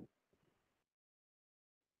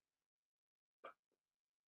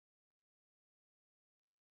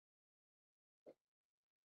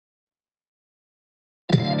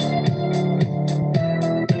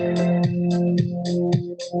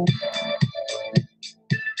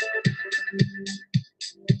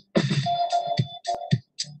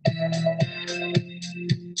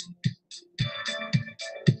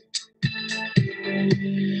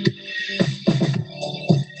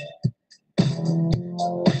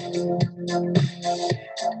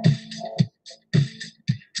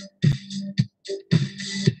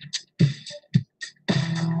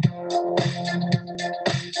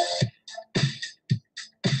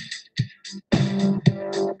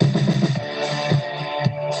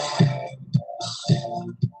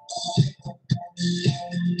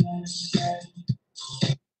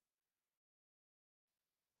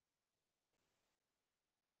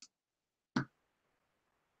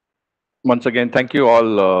 Once again, thank you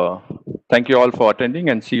all. Thank you all for attending,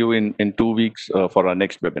 and see you in 2 weeks for our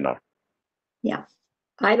next webinar. Yeah.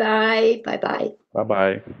 Bye-bye. Bye-bye.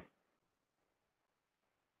 Bye-bye.